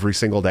 people every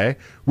single day.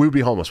 We would be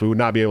homeless. We would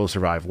not be able to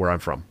survive where I'm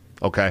from.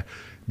 Okay.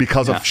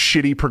 Because of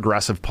shitty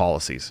progressive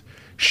policies,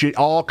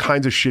 all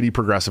kinds of shitty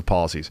progressive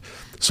policies.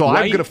 So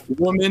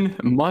woman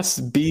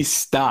must be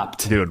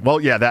stopped, dude. Well,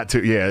 yeah, that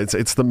too. Yeah,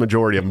 it's the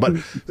majority of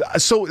them.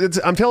 But so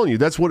I'm telling you,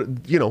 that's what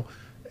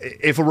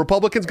If a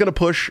Republican's going to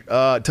push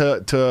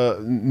to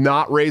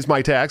not raise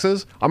my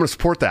taxes, I'm going to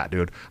support that,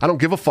 dude. I don't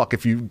give a fuck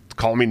if you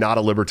call me not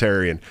a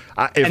libertarian.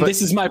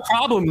 This is my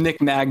problem, Nick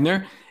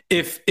Magner.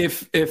 If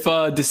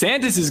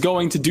DeSantis is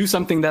going to do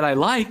something that I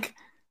like,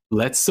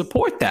 let's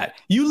support that.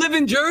 You live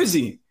in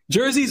Jersey.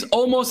 Jersey's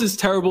almost as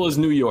terrible as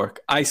New York.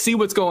 I see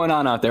what's going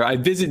on out there. I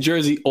visit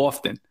Jersey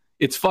often.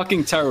 It's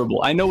fucking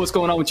terrible. I know what's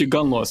going on with your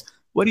gun laws.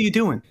 What are you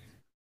doing?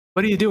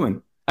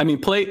 I mean,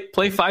 play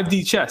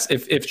 5D chess.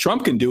 If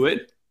Trump can do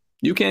it,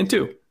 you can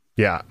too.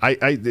 Yeah,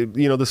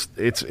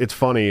 it's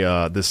funny.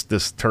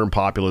 This term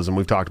populism,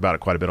 we've talked about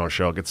it quite a bit on the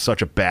show. It gets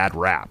such a bad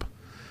rap.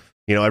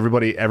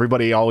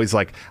 Everybody always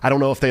I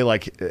don't know if they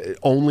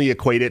only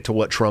equate it to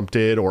what Trump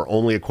did or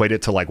only equate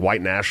it to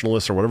white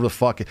nationalists or whatever the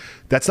fuck.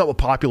 That's not what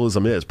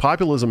populism is.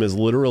 Populism is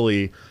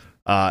literally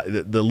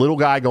the little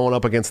guy going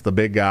up against the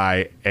big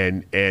guy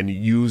and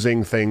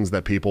using things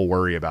that people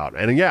worry about.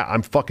 And yeah,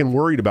 I'm fucking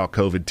worried about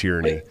COVID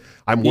tyranny.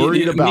 I'm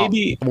worried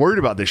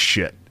about this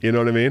shit. You know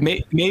what I mean?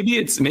 Maybe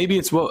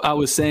it's what I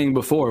was saying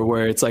before,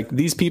 where it's like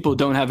these people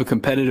don't have a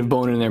competitive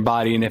bone in their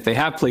body, and if they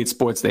have played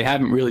sports, they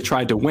haven't really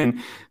tried to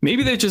win.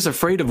 Maybe they're just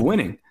afraid of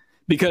winning,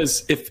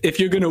 because if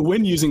you're going to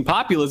win using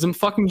populism,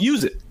 fucking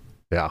use it.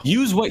 Yeah,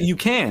 use what you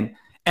can,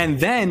 and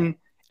then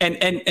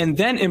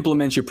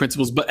implement your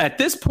principles. But at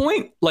this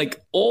point,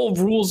 all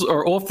rules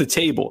are off the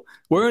table.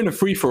 We're in a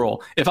free for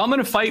all. If I'm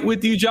going to fight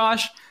with you,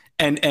 Josh,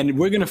 and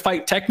we're going to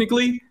fight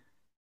technically,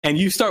 and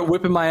you start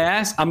whipping my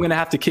ass, I'm going to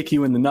have to kick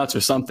you in the nuts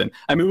or something.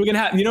 I mean, we're going to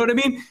have, you know what I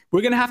mean?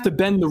 We're going to have to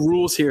bend the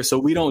rules here so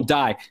we don't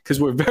die,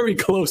 because we're very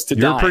close to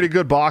dying. You're a pretty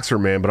good boxer,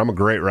 man, but I'm a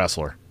great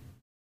wrestler.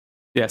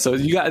 Yeah, so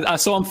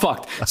so I'm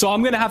fucked. So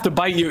I'm going to have to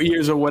bite your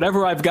ears or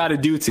whatever I've got to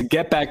do to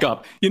get back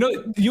up.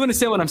 You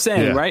understand what I'm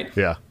saying, right?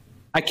 Yeah.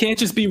 I can't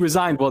just be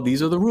resigned. Well,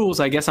 these are the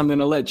rules. I guess I'm going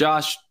to let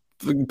Josh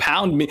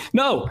pound me.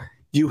 No,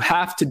 you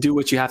have to do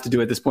what you have to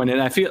do at this point.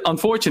 And I feel,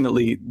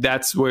 unfortunately,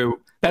 that's where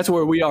That's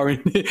where we are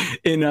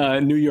in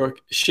New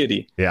York.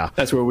 Shitty. Yeah,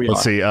 that's where we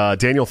Let's see.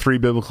 Daniel 3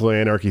 Biblical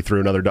Anarchy threw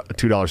another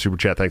 $2 super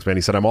chat. Thanks, man.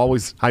 He said,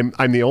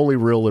 I'm the only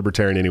real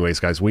libertarian, anyways,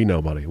 guys. We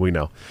know, buddy. We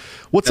know.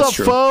 What's up,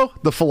 Fo?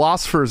 The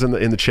philosophers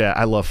in the chat.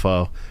 I love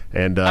Fo.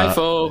 And hi,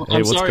 Fo.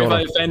 I'm sorry if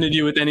I offended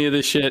you with any of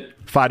this shit.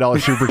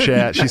 $5 super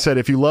chat. She said,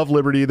 if you love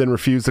liberty, then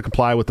refuse to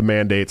comply with the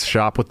mandates.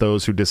 Shop with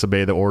those who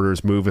disobey the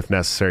orders. Move if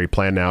necessary.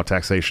 Plan now.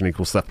 Taxation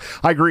equals stuff.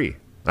 I agree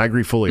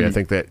fully. I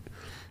think that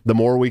the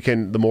more we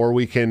can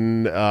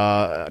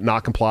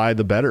not comply,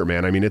 the better,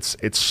 man. I mean, it's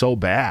so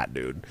bad,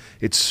 dude.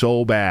 It's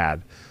so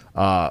bad.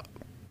 But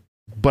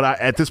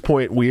at this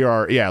point,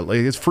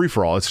 it's free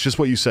for all. It's just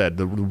what you said.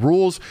 The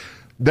rules,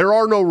 there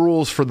are no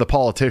rules for the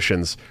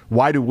politicians.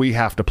 Why do we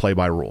have to play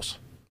by rules?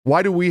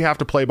 Why do we have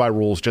to play by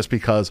rules just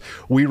because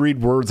we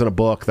read words in a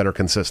book that are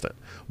consistent?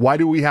 Why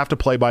do we have to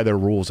play by their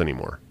rules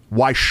anymore?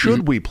 Why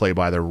should we play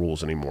by their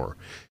rules anymore?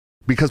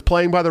 Because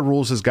playing by the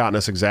rules has gotten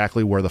us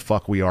exactly where the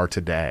fuck we are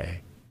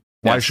today.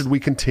 Why should we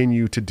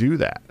continue to do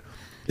that?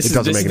 It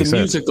doesn't make any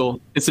sense.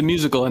 It's a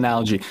musical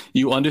analogy.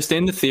 You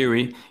understand the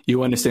theory,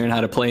 you understand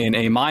how to play in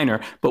A minor,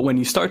 but when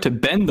you start to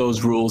bend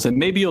those rules, and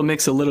maybe you'll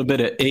mix a little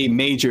bit of A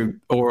major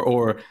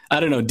or I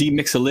don't know, D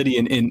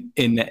Mixolydian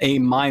in A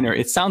minor,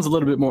 it sounds a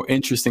little bit more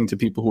interesting to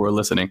people who are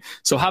listening.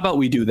 So how about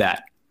we do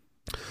that?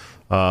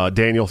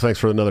 Daniel, thanks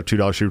for another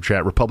 $2 super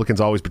chat. Republicans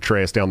always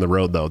betray us down the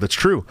road, though. That's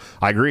true.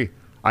 I agree.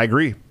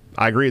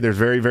 There's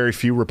very, very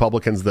few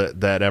Republicans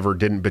that ever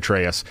didn't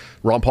betray us.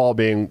 Ron Paul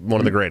being one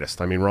of the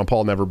greatest. I mean, Ron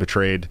Paul never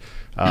betrayed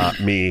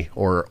me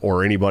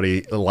or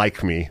anybody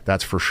like me.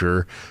 That's for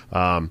sure.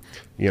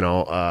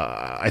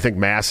 I think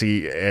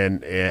Massey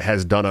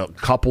has done a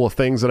couple of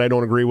things that I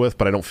don't agree with,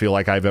 but I don't feel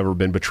like I've ever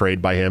been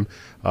betrayed by him.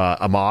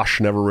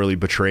 Amash never really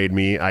betrayed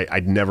me.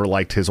 I never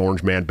liked his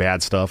Orange Man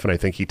bad stuff, and I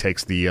think he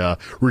takes the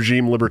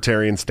regime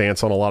libertarian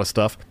stance on a lot of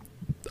stuff.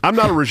 I'm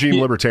not a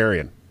regime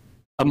libertarian.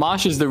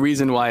 Amash is the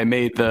reason why I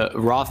made the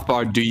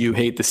Rothbard "Do you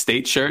hate the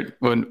state?" shirt.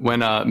 When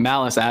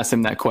Malice asked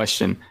him that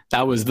question,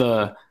 that's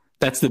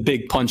the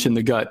big punch in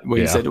the gut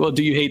where he said, "Well,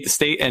 do you hate the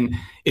state?" And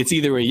it's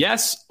either a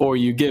yes or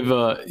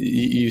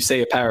you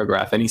say a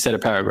paragraph, and he said a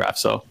paragraph.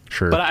 So,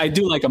 sure. But I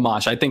do like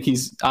Amash. I think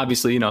he's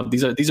obviously,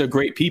 these are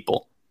great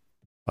people.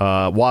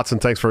 Watson,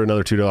 thanks for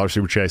another $2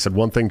 super chat. He said,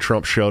 one thing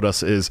Trump showed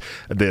us is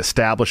the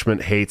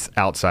establishment hates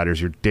outsiders.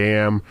 You're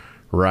damn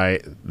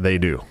right, they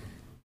do.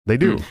 They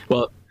do.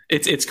 Well.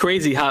 It's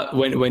crazy how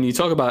when you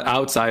talk about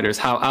outsiders,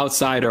 how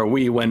outside are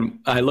we? When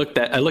I look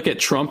at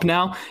Trump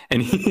now,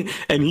 and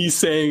he's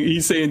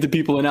saying to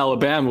people in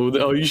Alabama,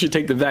 "Oh, you should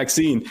take the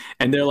vaccine,"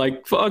 and they're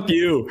like, "Fuck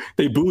you!"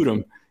 They boot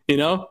him.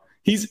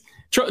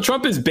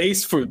 Trump is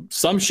based for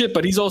some shit,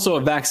 but he's also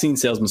a vaccine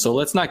salesman. So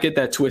let's not get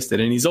that twisted.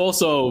 And he's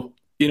also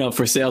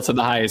for sale to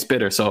the highest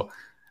bidder. So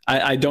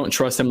I don't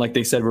trust him. Like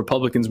they said,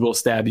 Republicans will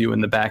stab you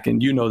in the back,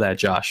 and you know that,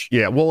 Josh.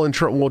 Yeah,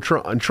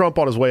 Trump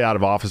on his way out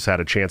of office had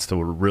a chance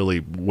to really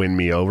win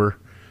me over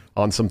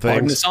on some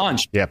things. Pardon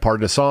Assange. Yeah,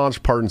 pardon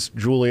Assange, pardon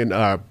Julian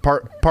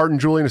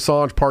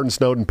Assange, pardon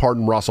Snowden,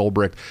 pardon Ross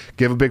Ulbricht.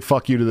 Give a big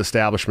fuck you to the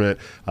establishment.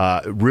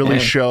 Really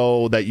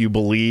show that you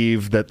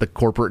believe that the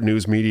corporate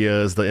news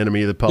media is the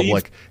enemy of the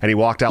public, and he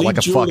walked out like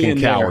a fucking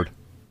coward.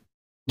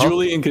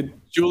 Julian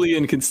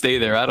could stay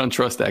there. I don't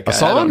trust that guy.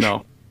 Assange? I don't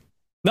know.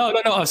 No.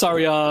 I'm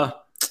sorry.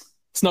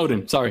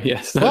 Snowden. Sorry.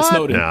 Yes.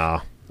 Snowden.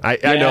 No.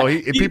 I know.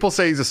 People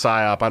say he's a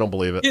psyop. I don't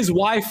believe it. His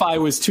Wi-Fi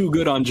was too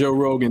good on Joe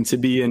Rogan to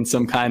be in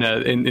some kind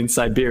of in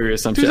Siberia or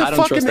some shit. I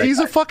don't trust that. He's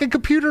a fucking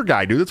computer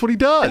guy, dude. That's what he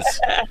does.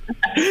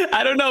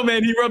 I don't know,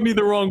 man. He rubbed me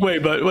the wrong way,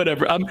 but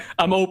whatever.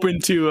 I'm open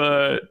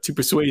to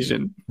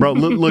persuasion. Bro,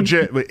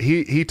 legit.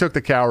 He took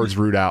the coward's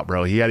route out,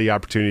 bro. He had the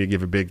opportunity to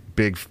give a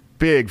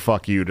big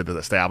fuck you to the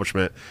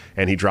establishment,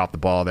 and he dropped the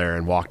ball there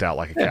and walked out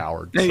like a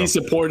coward. And he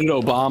supported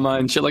Obama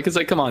and shit. It's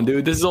like, come on,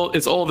 dude. It's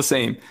all the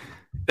same.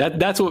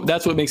 That's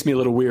what makes me a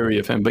little weary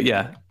of him. But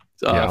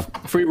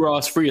free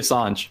Ross, free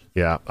Assange.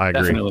 Yeah, I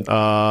agree. Definitely.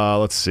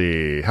 Let's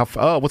see.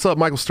 What's up,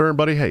 Michael Stern,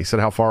 buddy? Hey, he said,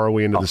 how far are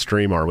we into the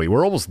stream? Are we?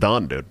 We're almost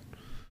done, dude.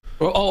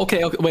 Oh,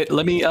 okay. Wait,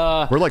 let me.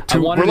 We're like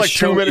 2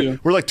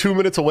 minutes. We're like 2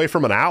 minutes away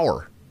from an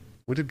hour.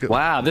 We did good.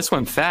 Wow, this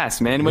went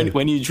fast, man.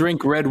 When you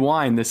drink red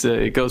wine,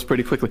 it goes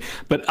pretty quickly.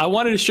 But I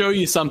wanted to show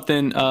you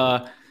something.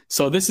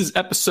 So this is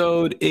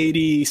episode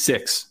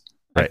 86,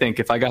 right. I think,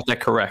 if I got that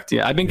correct.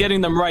 Yeah, I've been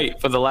getting them right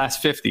for the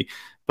last 50.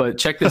 But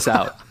check this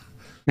out.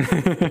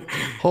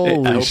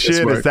 Holy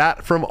shit! Is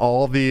that from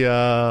all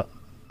the?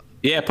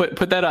 Yeah,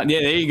 put that on.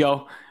 Yeah, there you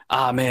go.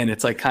 Ah, man,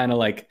 it's like kind of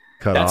like.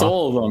 That's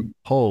all of them.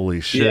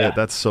 Holy shit. Yeah.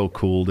 That's so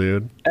cool,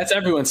 dude. That's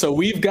everyone. So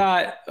we've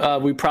got,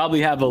 we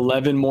probably have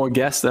 11 more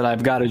guests that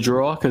I've got to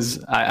draw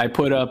because I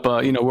put up,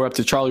 we're up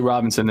to Charlie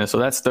Robinson there. So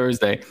that's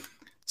Thursday.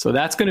 So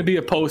that's going to be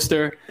a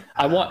poster.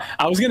 I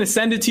was going to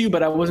send it to you,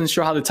 but I wasn't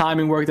sure how the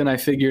timing worked. And I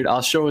figured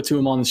I'll show it to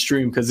him on the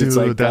stream because it's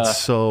like. That's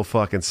so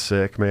fucking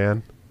sick,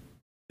 man.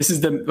 This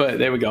is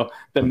there we go.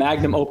 The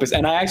magnum opus.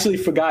 And I actually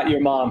forgot your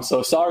mom.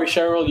 So sorry,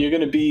 Cheryl, you're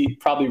going to be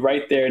probably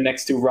right there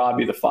next to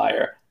Robbie the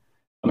Fire.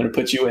 I'm going to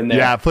put you in there.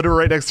 Yeah, put her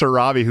right next to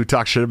Robbie, who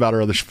talks shit about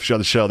her on the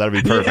show.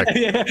 That'd be perfect.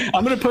 Yeah.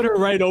 I'm going to put her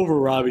right over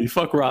Robbie.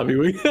 Fuck Robbie.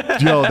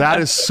 Yo, that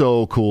is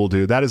so cool,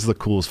 dude. That is the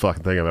coolest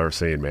fucking thing I've ever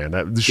seen, man.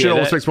 The shit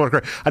almost makes me want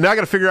to cry. And now I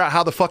got to figure out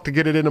how the fuck to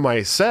get it into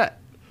my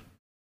set.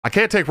 I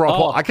can't take Ron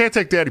Paul. I can't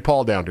take Daddy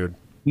Paul down, dude.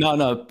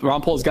 No,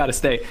 Ron Paul's got to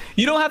stay.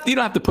 You don't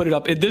have to put it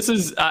up.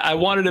 I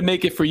wanted to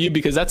make it for you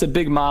because that's a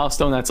big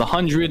milestone. That's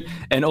 100,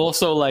 and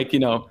also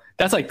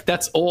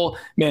that's all,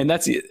 man.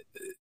 That's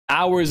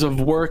hours of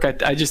work.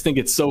 I just think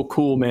it's so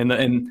cool, man.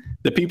 And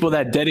the people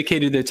that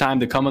dedicated their time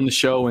to come on the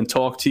show and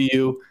talk to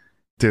you,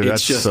 dude,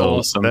 it's just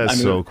awesome.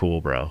 That's so cool,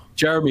 bro.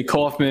 Jeremy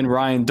Kaufman,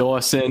 Ryan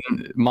Dawson,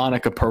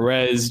 Monica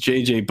Perez,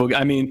 JJ Boog.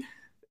 I mean,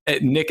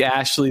 Nick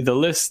Ashley. The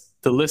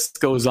list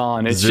goes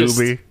on. It's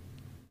Zuby.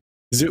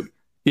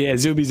 Yeah,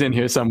 Zuby's in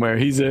here somewhere.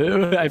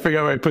 I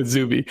forgot where I put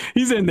Zuby.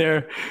 He's in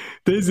there.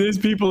 There's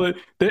people.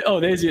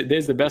 There's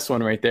the best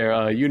one right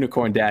there.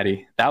 Unicorn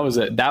Daddy. That was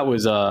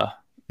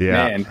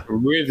man,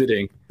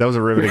 riveting. That was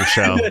a riveting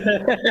show.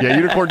 Yeah,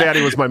 Unicorn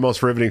Daddy was my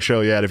most riveting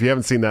show yet. If you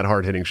haven't seen that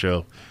hard-hitting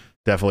show,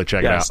 definitely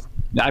check it out.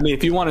 I mean,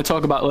 if you want to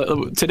talk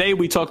about... Today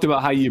we talked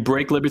about how you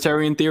break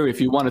libertarian theory. If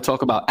you want to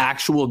talk about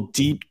actual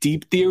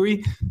deep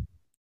theory,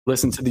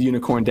 listen to the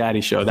Unicorn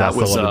Daddy show. That's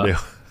the one to do.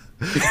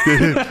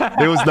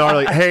 It was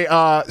gnarly. Hey,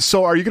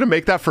 so are you going to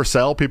make that for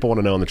sale? People want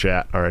to know in the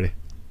chat already.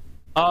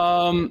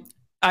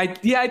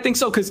 I think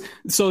so.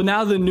 So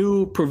now the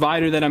new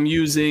provider that I'm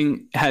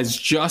using has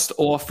just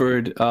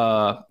offered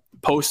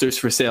posters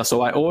for sale.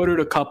 So I ordered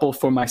a couple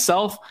for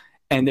myself,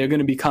 and they're going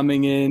to be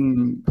coming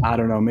in, I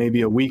don't know,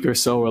 maybe a week or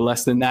so or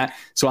less than that.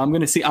 So I'm going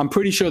to see. I'm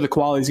pretty sure the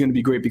quality is going to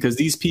be great because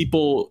these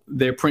people,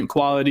 their print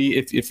quality.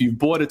 If you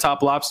bought a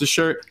Top Lobster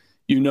shirt,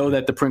 you know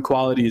that the print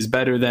quality is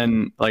better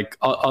than like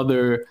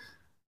other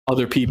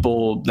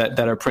people that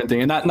are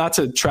printing. And not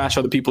to trash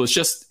other people. It's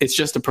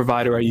just a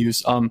provider I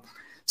use.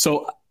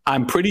 So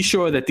I'm pretty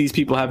sure that these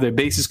people have their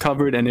bases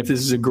covered, and if this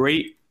is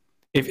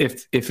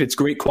if it's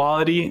great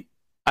quality,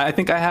 I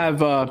think I have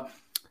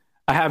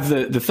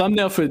the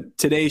thumbnail for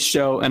today's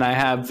show, and I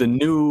have the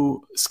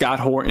new Scott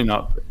Horton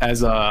up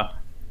as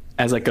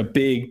like a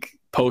big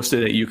poster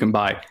that you can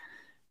buy.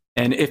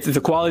 And if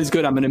the quality is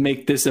good, I'm going to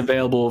make this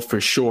available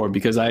for sure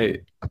because I'm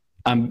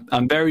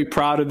very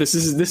proud of this.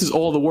 This is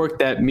all the work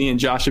that me and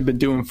Josh have been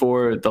doing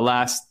for the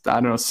last,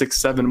 I don't know,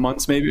 6-7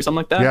 months maybe or something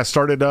like that. Yeah,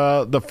 started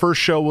the first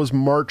show was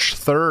March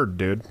 3rd,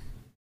 dude.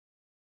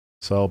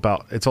 So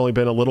it's only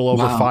been a little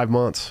over 5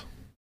 months.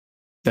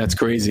 That's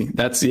crazy.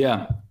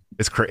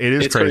 It is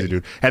crazy,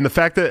 dude. And the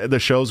fact that the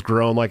show's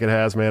grown like it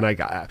has, man,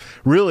 I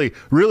really,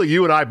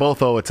 you and I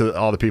both owe it to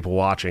all the people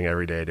watching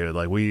every day, dude.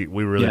 Like we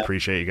really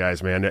appreciate you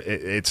guys, man.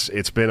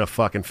 It's been a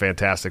fucking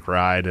fantastic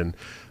ride, and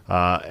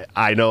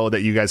I know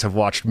that you guys have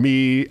watched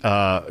me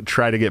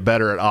try to get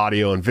better at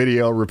audio and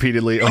video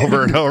repeatedly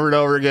over and over and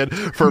over again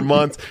for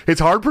months.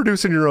 It's hard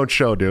producing your own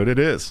show, dude. It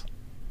is.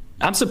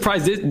 I'm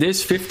surprised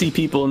there's 50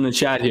 people in the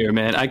chat here,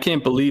 man. I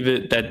can't believe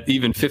it that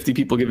even 50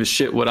 people give a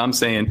shit what I'm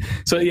saying.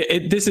 So yeah,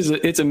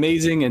 it's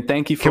amazing, and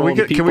thank you for all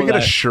the people. Can we get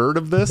a shirt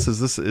of this? Is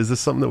this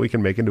something that we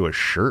can make into a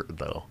shirt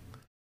though?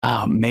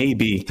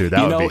 Maybe. Dude,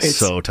 that would be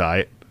so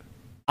tight.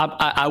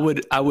 I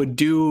would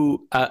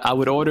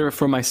order it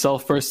for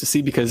myself first to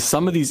see, because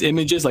some of these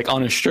images like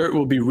on a shirt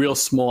will be real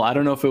small. I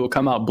don't know if it will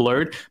come out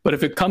blurred, but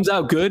if it comes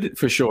out good,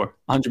 for sure,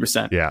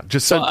 100%. Yeah,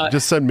 just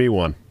send me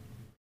one.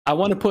 I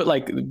want to put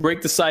like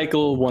Break the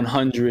Cycle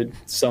 100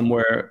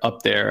 somewhere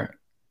up there.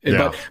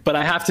 Yeah. But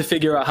I have to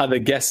figure out how the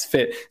guests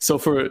fit.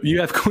 So you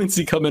have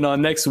Quincy coming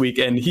on next week,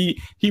 and he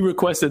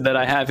requested that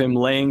I have him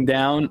laying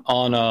down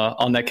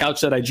on that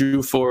couch that I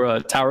drew for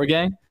Tower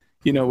Gang.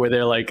 You know, where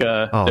they're like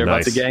they're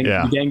about to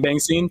gangbang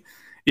scene.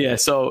 Yeah,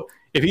 so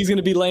if he's going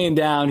to be laying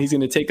down, he's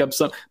going to take up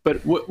some,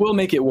 but we'll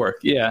make it work.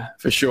 Yeah,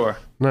 for sure.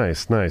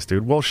 Nice,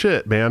 dude. Well,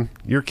 shit, man.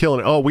 You're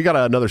killing it. Oh, we got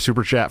another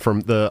super chat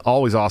from the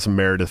always awesome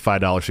Meredith,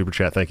 $5 super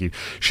chat. Thank you.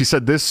 She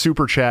said this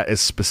super chat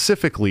is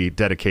specifically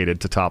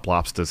dedicated to Top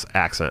Lobster's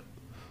accent.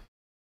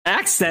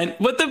 Accent?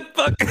 What the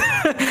fuck?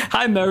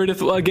 Hi,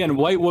 Meredith. Well, again,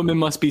 white woman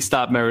must be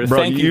stopped, Meredith. Bro,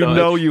 Thank you. You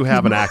know you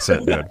have an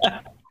accent, dude.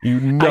 You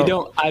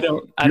know. I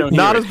don't.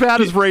 Not as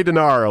bad as Ray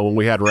DiNaro when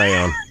we had Ray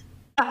on.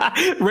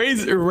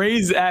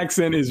 Ray's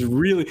accent is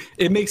really,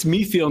 it makes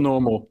me feel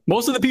normal.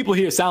 Most of the people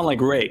here sound like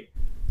Ray,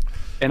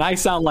 and I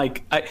sound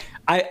like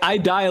I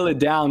dial it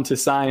down to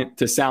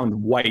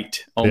sound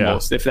white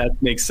almost, if that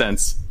makes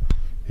sense.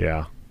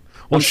 Yeah.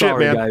 Well,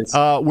 sorry, man. Guys.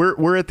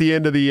 We're at the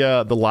end of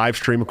the live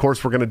stream. Of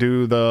course, we're going to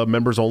do the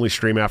members only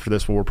stream after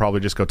this, where we'll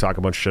probably just go talk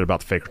a bunch of shit about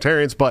the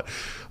Fakeritarians. But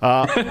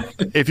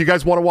if you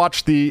guys want to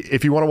watch the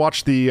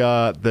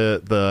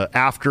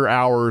after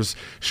hours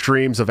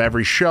streams of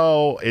every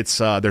show, it's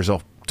there's a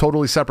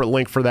totally separate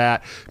link for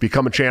that.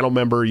 Become a channel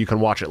member. You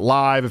can watch it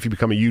live. If you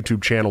become a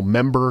YouTube channel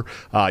member,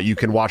 you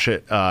can watch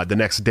it the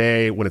next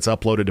day when it's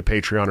uploaded to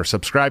Patreon or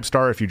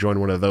Subscribestar if you join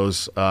one of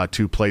those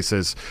two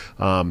places.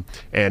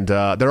 And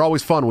they're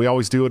always fun. We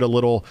always do it a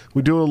little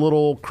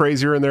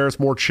crazier in there. It's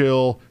more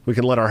chill. We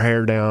can let our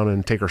hair down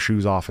and take our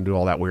shoes off and do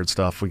all that weird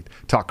stuff. We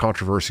talk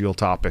controversial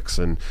topics,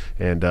 and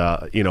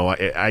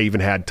I even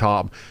had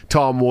Tom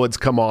Woods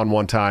come on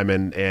one time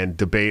and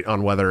debate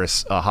on whether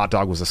a hot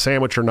dog was a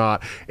sandwich or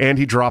not, and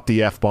he dropped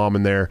the F-bomb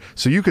in there.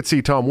 So you could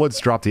see Tom Woods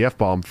drop the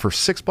F-bomb for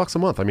 $6 a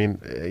month. I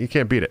mean, you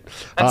can't beat it.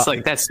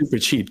 That's super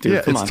cheap, dude.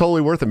 Yeah, Come on.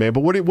 Totally worth it, man.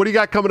 But what do you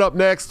got coming up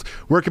next?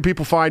 Where can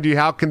people find you?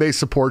 How can they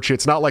support you?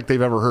 It's not like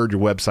they've ever heard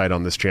your website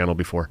on this channel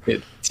before.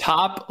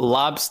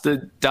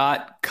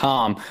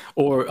 TopLobster.com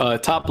or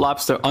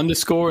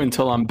TopLobster_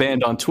 until I'm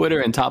banned on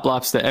Twitter, and Top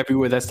Lobster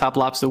everywhere. That's Top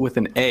Lobster with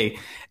an A.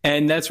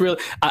 And that's really,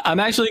 I'm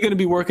actually going to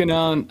be working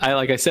on,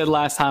 like I said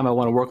last time, I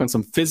want to work on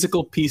some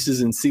physical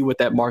pieces and see what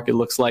that market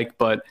looks like.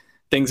 But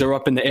things are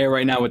up in the air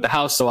right now with the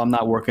house, so I'm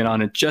not working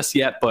on it just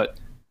yet. But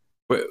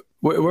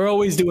we're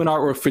always doing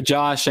artwork for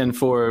Josh and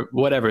for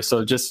whatever.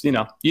 So just, you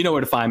know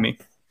where to find me.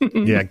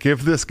 Yeah,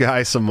 give this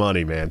guy some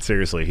money, man.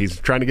 Seriously. He's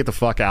trying to get the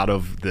fuck out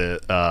of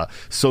the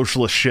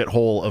socialist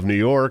shithole of New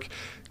York,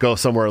 go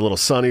somewhere a little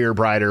sunnier,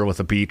 brighter with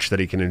a beach that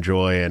he can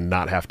enjoy and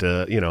not have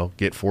to,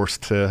 get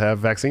forced to have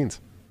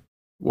vaccines.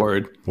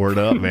 Word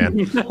up,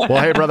 man.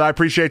 Well, hey, brother, I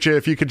appreciate you.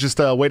 If you could just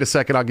wait a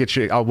second,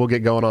 we'll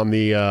get going on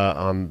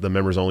the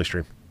members only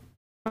stream.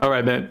 All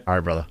right, man. All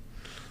right, brother.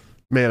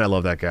 Man, I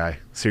love that guy.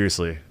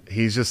 Seriously.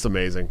 He's just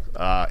amazing.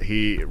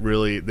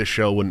 This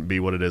show wouldn't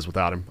be what it is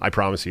without him. I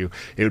promise you,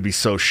 it would be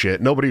so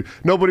shit. Nobody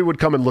would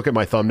come and look at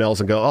my thumbnails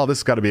and go, "Oh, this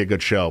has got to be a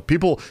good show."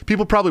 People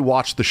probably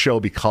watch the show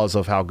because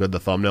of how good the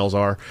thumbnails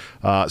are.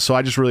 So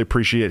I just really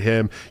appreciate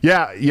him.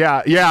 Yeah.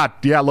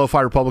 Lo-Fi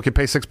Republican,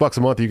 pay $6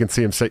 a month. You can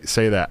see him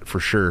say that for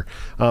sure.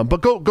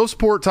 But go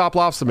support Top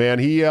Lobster, man.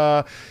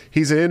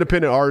 He's an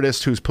independent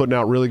artist who's putting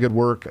out really good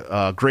work.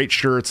 Great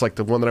shirts like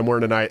the one that I'm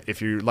wearing tonight. If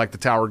you like the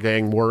Tower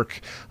Gang work,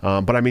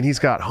 but I mean, he's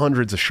got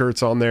hundreds of shirts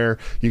on there.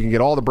 You can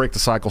get all the Break the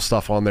Cycle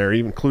stuff on there,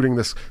 including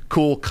this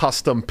cool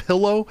custom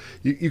pillow.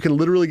 You can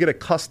literally get a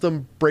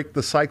custom Break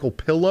the Cycle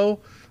pillow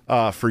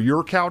for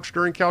your couch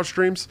during couch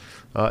streams.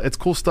 It's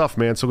cool stuff,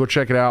 man. So go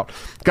check it out.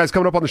 Guys,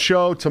 coming up on the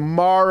show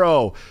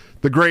tomorrow,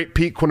 the great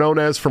Pete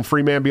Quinones from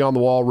Free Man Beyond the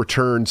Wall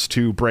returns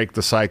to Break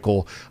the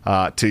Cycle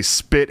to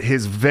spit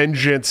his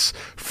vengeance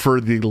for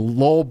the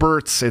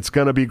Lulberts. It's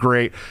going to be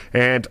great.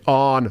 And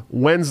on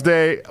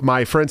Wednesday,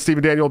 my friend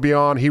Stephen Daniel will be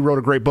on. He wrote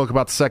a great book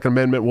about the Second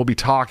Amendment. We'll be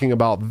talking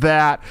about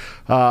that.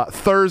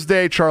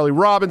 Thursday, Charlie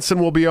Robinson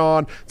will be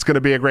on. It's going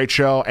to be a great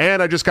show.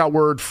 And I just got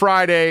word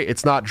Friday.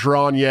 It's not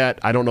drawn yet.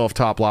 I don't know if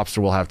Top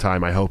Lobster will have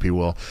time. I hope he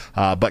will.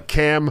 But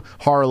Cam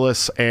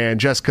Harless and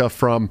Jessica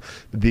from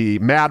the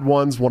Mad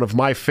Ones, one of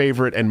my favorite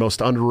and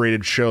most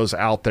underrated shows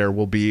out there,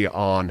 will be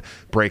on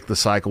Break the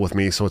Cycle with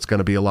me, so it's going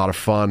to be a lot of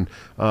fun.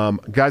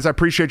 Guys, I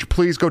appreciate you.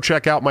 Please go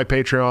check out my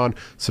Patreon,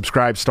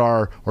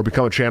 Subscribestar, or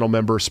become a channel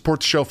member.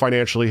 Support the show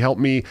financially. Help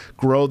me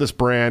grow this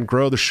brand,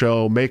 grow the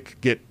show,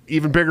 get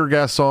even bigger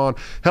guests on,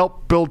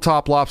 help build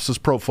Top Lobster's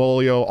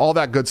portfolio, all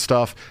that good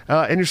stuff.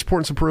 And you're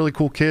supporting some really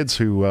cool kids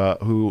who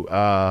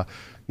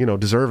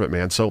deserve it,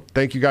 man. So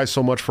thank you guys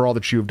so much for all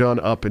that you've done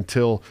up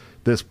until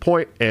this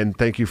point, and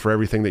thank you for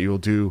everything that you will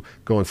do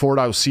going forward.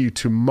 I will see you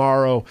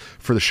tomorrow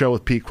for the show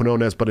with Pete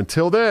Quinones, but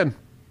until then,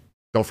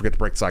 don't forget to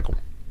break the cycle.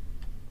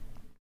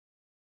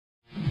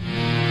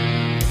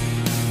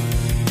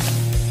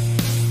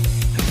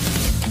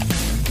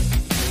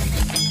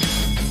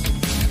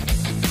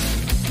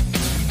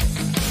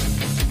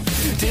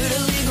 Due to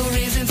legal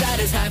reasons, I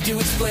just have to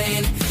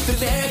explain. The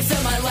lyrics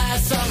of my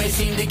last song may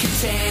seem to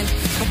contain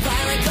a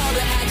violent call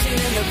to action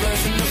in the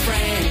verse and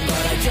refrain,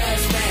 but I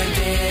just landed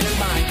in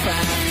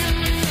Minecraft.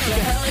 The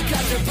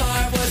helicopter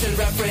part was in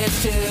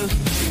reference to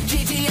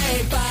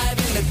GTA 5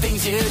 and the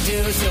things you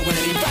do. So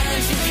any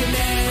violence you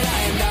commit, I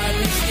am not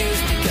an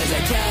excuse, because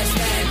I just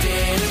landed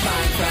in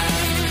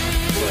Minecraft.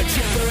 Wood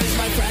chipper is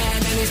my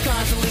friend and he's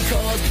constantly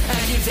cold.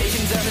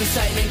 Accusations of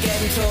incitement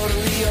getting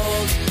totally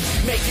old.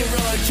 Make your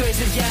own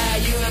choices, yeah,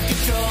 you have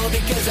control,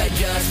 because I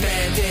just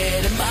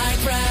landed in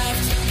Minecraft.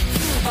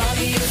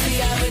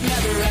 Obviously I would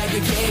never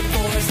advocate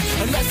force,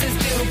 unless there's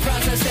due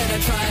process and a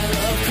trial,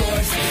 of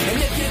course.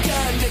 And if you're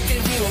convicted,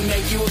 we will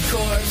make you a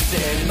corpse.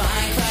 In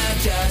Minecraft,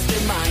 just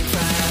in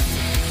Minecraft.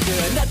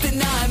 Doing nothing,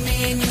 I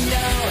mean, you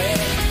know it.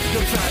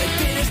 No product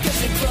finish cause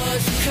it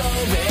closed from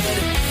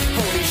COVID.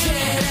 Holy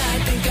shit,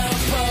 I think I'm